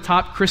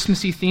over-the-top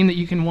Christmassy theme that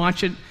you can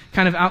watch it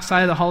kind of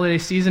outside of the holiday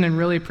season and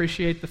really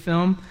appreciate the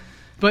film.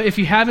 But if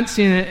you haven't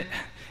seen it,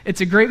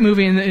 it's a great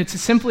movie, and it's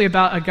simply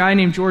about a guy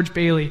named George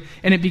Bailey.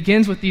 And it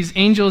begins with these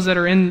angels that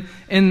are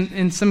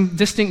in some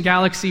distant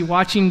galaxy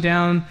watching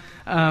down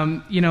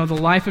the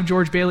life of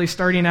George Bailey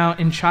starting out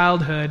in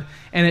childhood.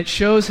 And it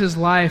shows his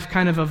life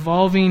kind of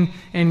evolving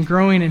and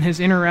growing in his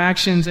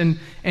interactions. And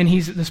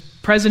he's this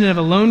president of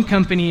a loan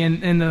company,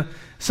 and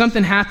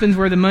something happens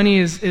where the money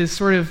is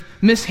sort of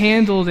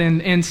mishandled,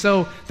 and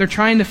so they're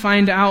trying to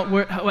find out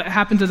what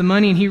happened to the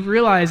money, and he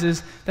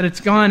realizes that it's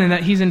gone and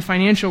that he's in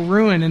financial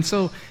ruin. And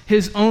so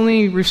his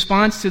only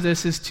response to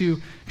this is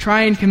to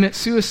try and commit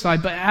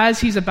suicide. But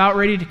as he's about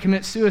ready to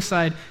commit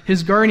suicide,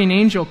 his guardian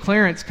angel,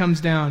 Clarence, comes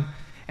down,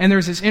 and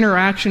there's this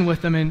interaction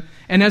with them.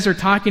 And as they're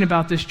talking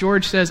about this,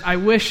 George says, "I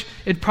wish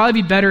it'd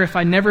probably be better if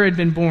I never had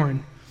been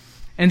born."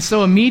 And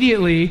so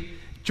immediately,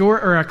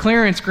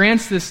 Clarence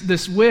grants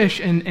this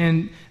wish,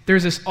 and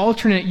there's this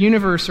alternate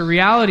universe or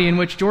reality in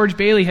which George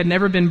Bailey had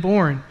never been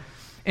born.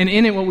 And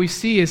in it, what we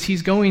see is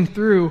he's going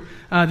through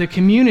the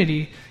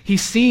community.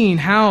 He's seeing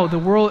how the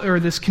world, or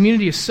this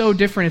community, is so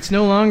different. It's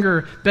no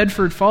longer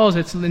Bedford Falls.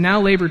 It's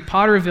now labeled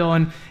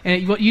Potterville.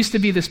 And what used to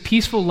be this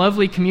peaceful,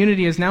 lovely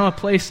community is now a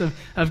place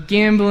of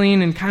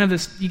gambling and kind of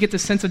this, you get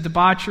this sense of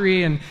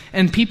debauchery,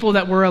 and people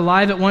that were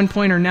alive at one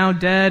point are now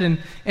dead.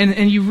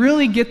 And you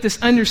really get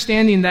this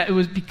understanding that it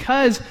was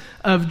because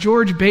of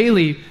George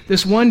Bailey,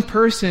 this one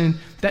person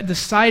that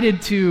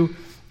decided to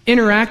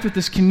interact with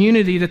this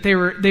community, that they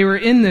were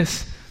in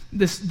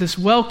this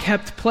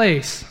well-kept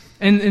place.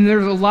 And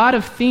there's a lot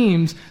of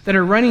themes that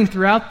are running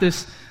throughout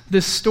this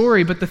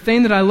story, but the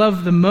thing that I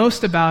love the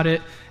most about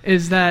it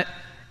is that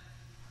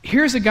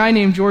here's a guy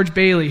named George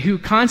Bailey who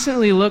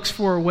constantly looks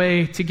for a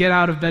way to get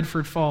out of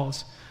Bedford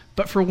Falls.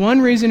 but for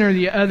one reason or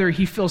the other,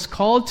 he feels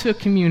called to a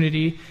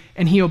community,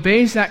 and he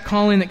obeys that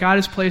calling that God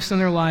has placed on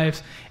their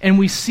lives, and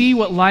we see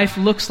what life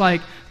looks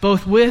like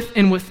both with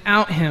and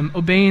without him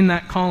obeying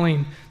that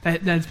calling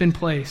that's been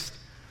placed.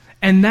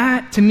 And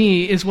that, to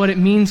me, is what it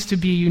means to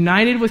be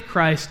united with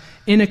Christ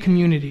in a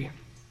community.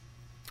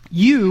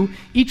 You,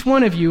 each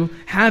one of you,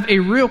 have a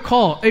real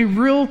call, a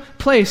real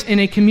place in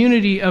a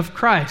community of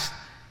Christ,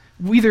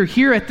 either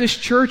here at this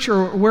church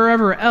or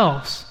wherever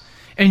else.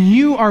 And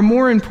you are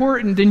more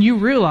important than you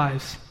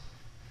realize.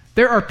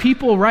 There are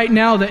people right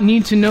now that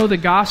need to know the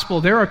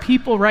gospel. There are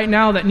people right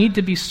now that need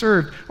to be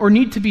served or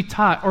need to be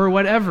taught or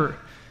whatever.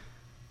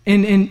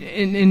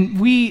 And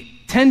we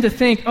tend to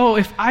think, oh,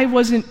 if I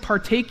wasn't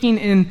partaking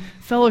in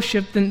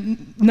fellowship,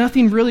 then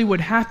nothing really would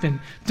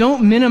happen.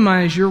 Don't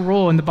minimize your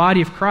role in the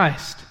body of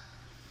Christ.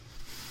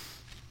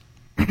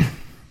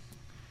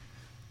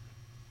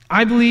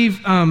 I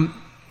believe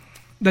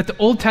that the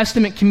Old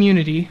Testament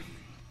community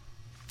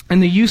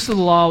and the use of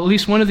the law, at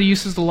least one of the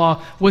uses of the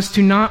law, was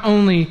to not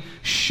only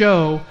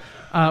show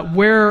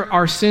where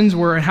our sins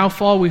were and how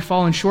far we've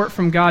fallen short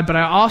from God, but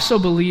I also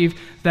believe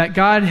that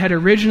God had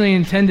originally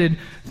intended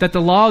that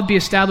the law would be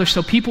established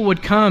so people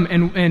would come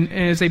and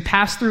as they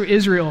passed through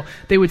Israel,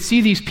 they would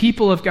see these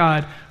people of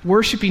God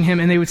worshiping him,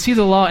 and they would see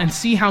the law and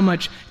see how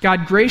much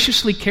God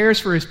graciously cares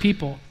for his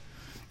people.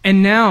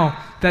 And now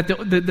that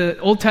the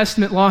Old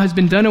Testament law has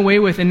been done away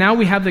with, and now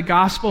we have the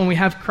gospel and we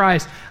have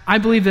Christ, I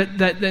believe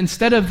that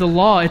instead of the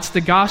law, it's the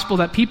gospel,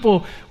 that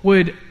people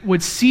would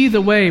see the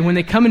way, when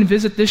they come and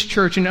visit this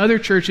church and other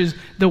churches,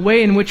 the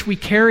way in which we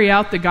carry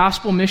out the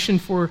gospel mission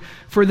for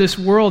this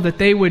world, that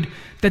they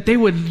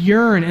would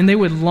yearn and they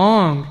would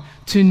long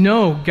to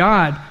know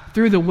God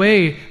through the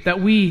way that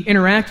we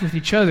interact with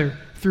each other,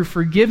 through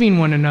forgiving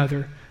one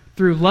another,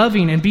 through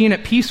loving and being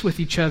at peace with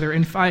each other,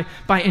 and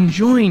by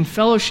enjoying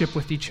fellowship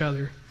with each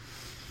other.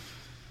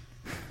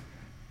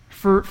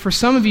 For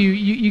some of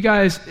you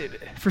guys,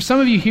 for some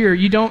of you here,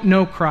 you don't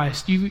know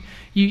Christ.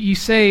 You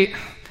say,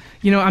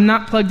 I'm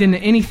not plugged into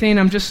anything.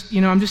 I'm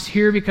just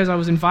here because I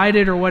was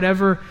invited or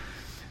whatever.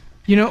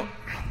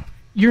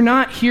 You're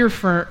not here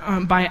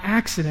by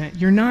accident.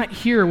 You're not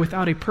here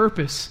without a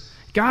purpose.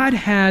 God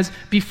has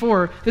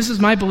before, this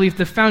is my belief,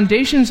 the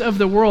foundations of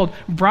the world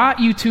brought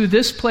you to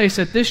this place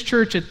at this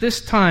church at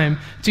this time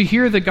to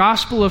hear the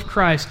gospel of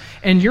Christ.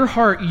 And your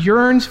heart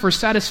yearns for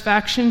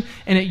satisfaction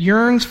and it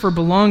yearns for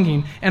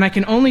belonging. And I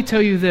can only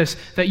tell you this,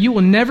 that you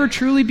will never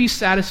truly be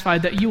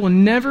satisfied, that you will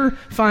never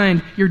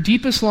find your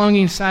deepest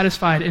longing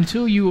satisfied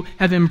until you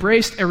have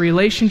embraced a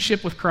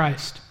relationship with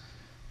Christ.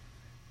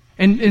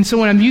 And so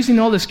when I'm using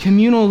all this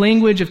communal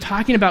language of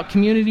talking about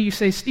community, you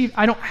say, Steve,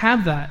 I don't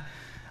have that.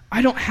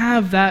 I don't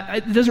have that.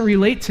 It doesn't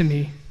relate to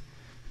me.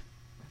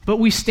 But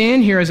we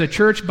stand here as a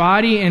church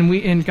body,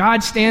 and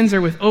God stands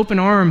there with open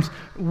arms,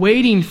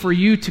 waiting for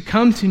you to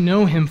come to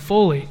know him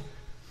fully.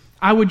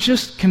 I would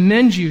just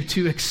commend you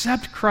to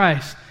accept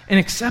Christ and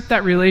accept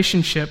that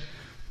relationship.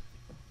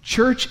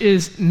 Church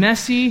is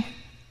messy.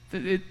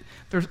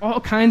 There's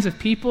all kinds of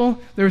people.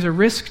 There's a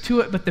risk to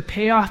it, but the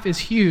payoff is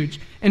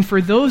huge. And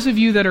for those of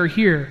you that are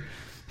here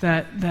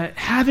that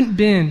haven't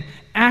been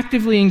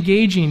actively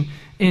engaging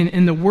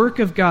in the work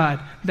of God,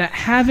 that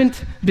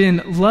haven't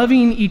been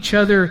loving each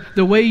other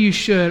the way you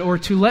should, or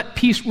to let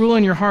peace rule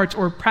in your hearts,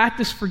 or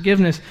practice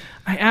forgiveness,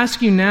 I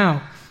ask you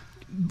now,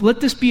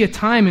 let this be a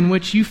time in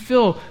which you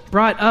feel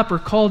brought up or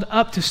called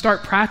up to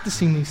start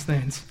practicing these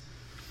things.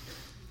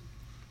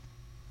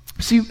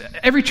 See,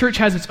 every church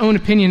has its own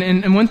opinion,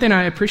 and one thing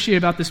I appreciate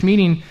about this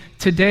meeting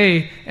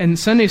today and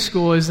Sunday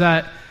school is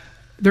that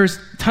there's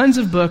tons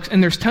of books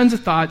and there's tons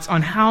of thoughts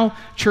on how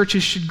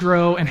churches should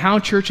grow and how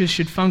churches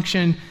should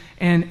function.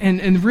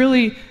 And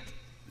really,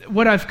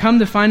 what I've come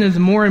to find is the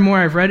more and more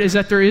I've read is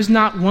that there is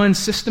not one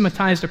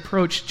systematized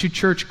approach to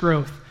church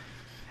growth.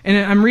 And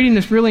I'm reading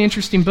this really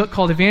interesting book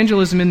called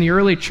Evangelism in the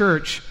Early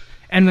Church.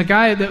 And the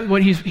guy,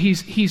 what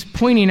he's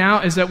pointing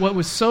out is that what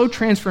was so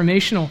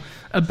transformational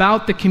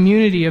about the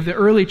community of the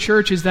early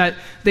church is that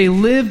they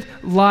lived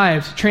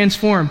lives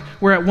transformed,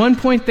 where at one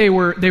point they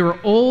were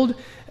old.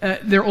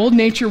 Their old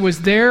nature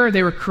was there.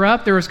 They were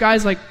corrupt. There was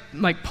guys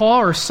like Paul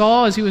or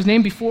Saul, as he was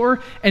named before.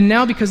 And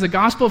now, because the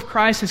gospel of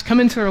Christ has come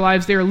into their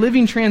lives, they are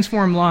living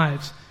transformed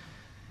lives.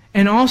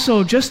 And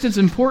also, just as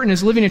important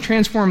as living a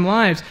transformed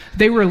lives,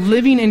 they were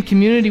living in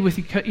community with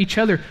each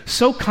other,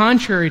 so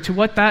contrary to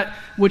that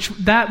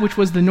which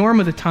was the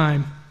norm of the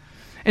time.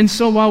 And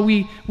so while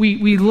we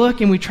look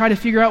and we try to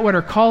figure out what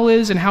our call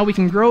is and how we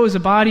can grow as a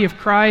body of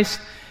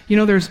Christ,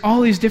 there's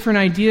all these different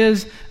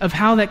ideas of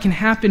how that can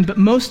happen. But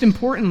most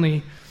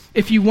importantly,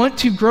 if you want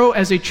to grow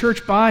as a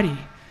church body,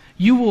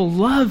 you will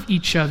love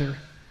each other.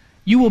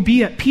 You will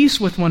be at peace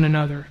with one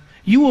another.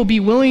 You will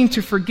be willing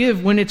to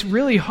forgive when it's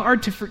really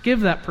hard to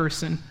forgive that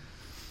person.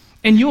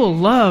 And you will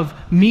love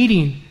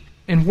meeting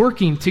and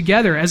working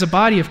together as a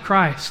body of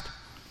Christ.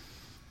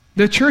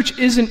 The church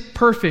isn't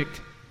perfect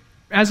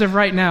as of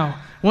right now.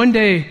 One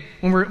day,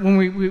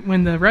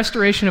 when the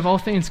restoration of all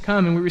things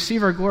come and we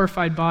receive our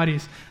glorified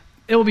bodies,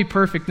 it will be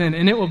perfect then,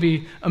 and it will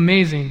be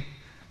amazing.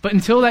 But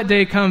until that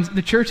day comes,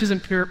 the church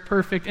isn't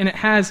perfect, and it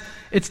has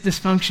its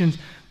dysfunctions.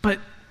 But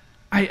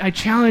I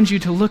challenge you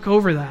to look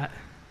over that,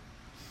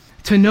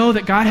 to know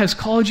that God has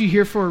called you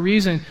here for a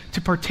reason,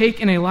 to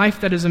partake in a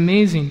life that is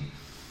amazing.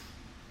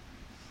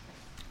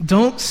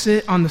 Don't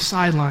sit on the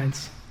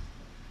sidelines.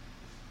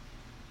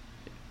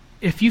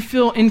 If you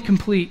feel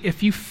incomplete,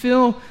 if you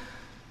feel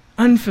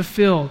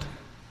unfulfilled,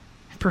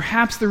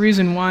 perhaps the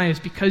reason why is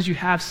because you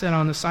have sat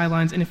on the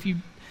sidelines. And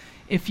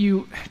if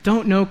you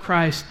don't know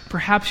Christ,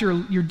 perhaps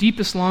your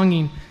deepest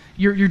longing,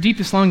 your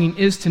deepest longing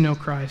is to know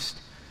Christ.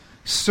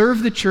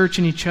 Serve the church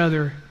and each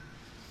other,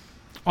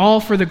 all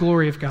for the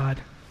glory of God.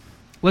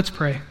 Let's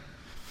pray.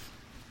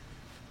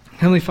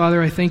 Heavenly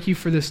Father, I thank you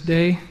for this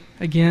day.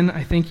 Again,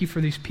 I thank you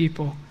for these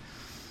people.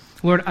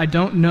 Lord, I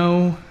don't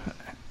know,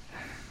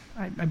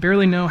 I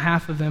barely know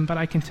half of them, but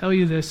I can tell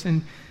you this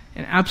in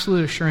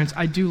absolute assurance,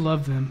 I do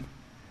love them.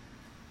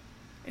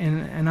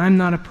 And I'm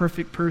not a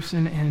perfect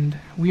person, and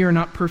we are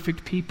not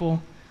perfect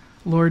people,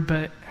 Lord,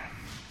 but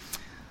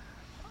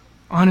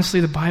honestly,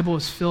 the Bible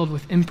is filled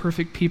with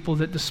imperfect people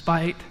that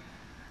despite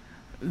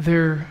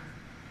their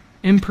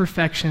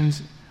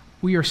imperfections,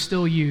 we are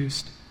still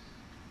used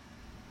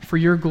for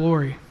your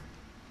glory.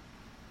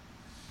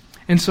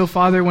 And so,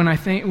 Father, when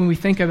we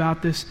think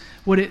about this,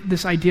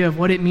 this idea of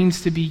what it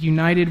means to be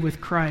united with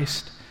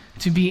Christ,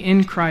 to be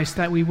in Christ,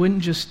 that we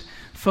wouldn't just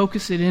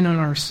focus it in on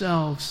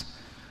ourselves,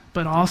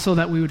 but also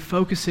that we would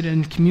focus it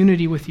in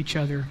community with each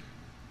other.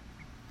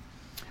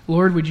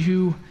 Lord, would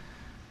your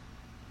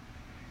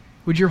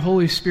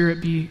Holy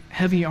Spirit be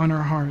heavy on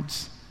our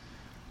hearts?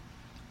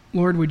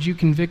 Lord, would you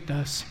convict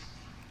us?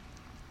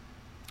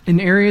 In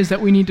areas that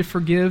we need to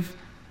forgive,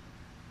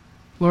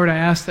 Lord, I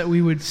ask that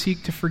we would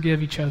seek to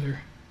forgive each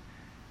other.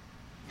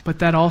 But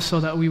that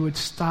also that we would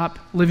stop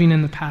living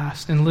in the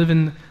past and live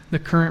in the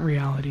current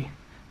reality,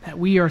 that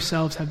we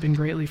ourselves have been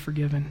greatly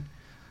forgiven.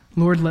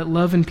 Lord, let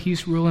love and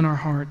peace rule in our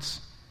hearts.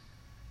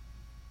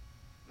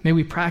 May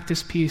we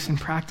practice peace and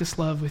practice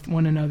love with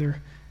one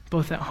another,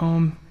 both at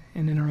home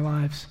and in our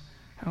lives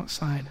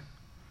outside.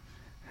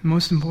 And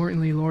most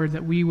importantly, Lord,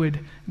 that we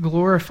would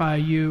glorify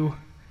you,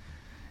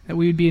 that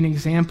we would be an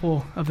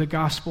example of the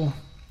gospel.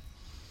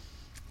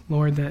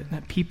 Lord,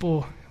 that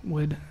people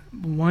would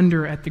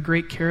wonder at the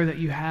great care that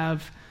you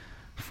have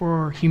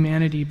for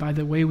humanity by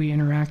the way we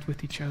interact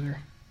with each other.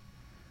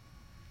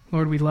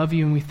 Lord, we love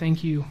you and we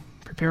thank you.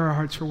 Prepare our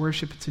hearts for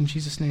worship. It's in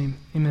Jesus' name.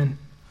 Amen.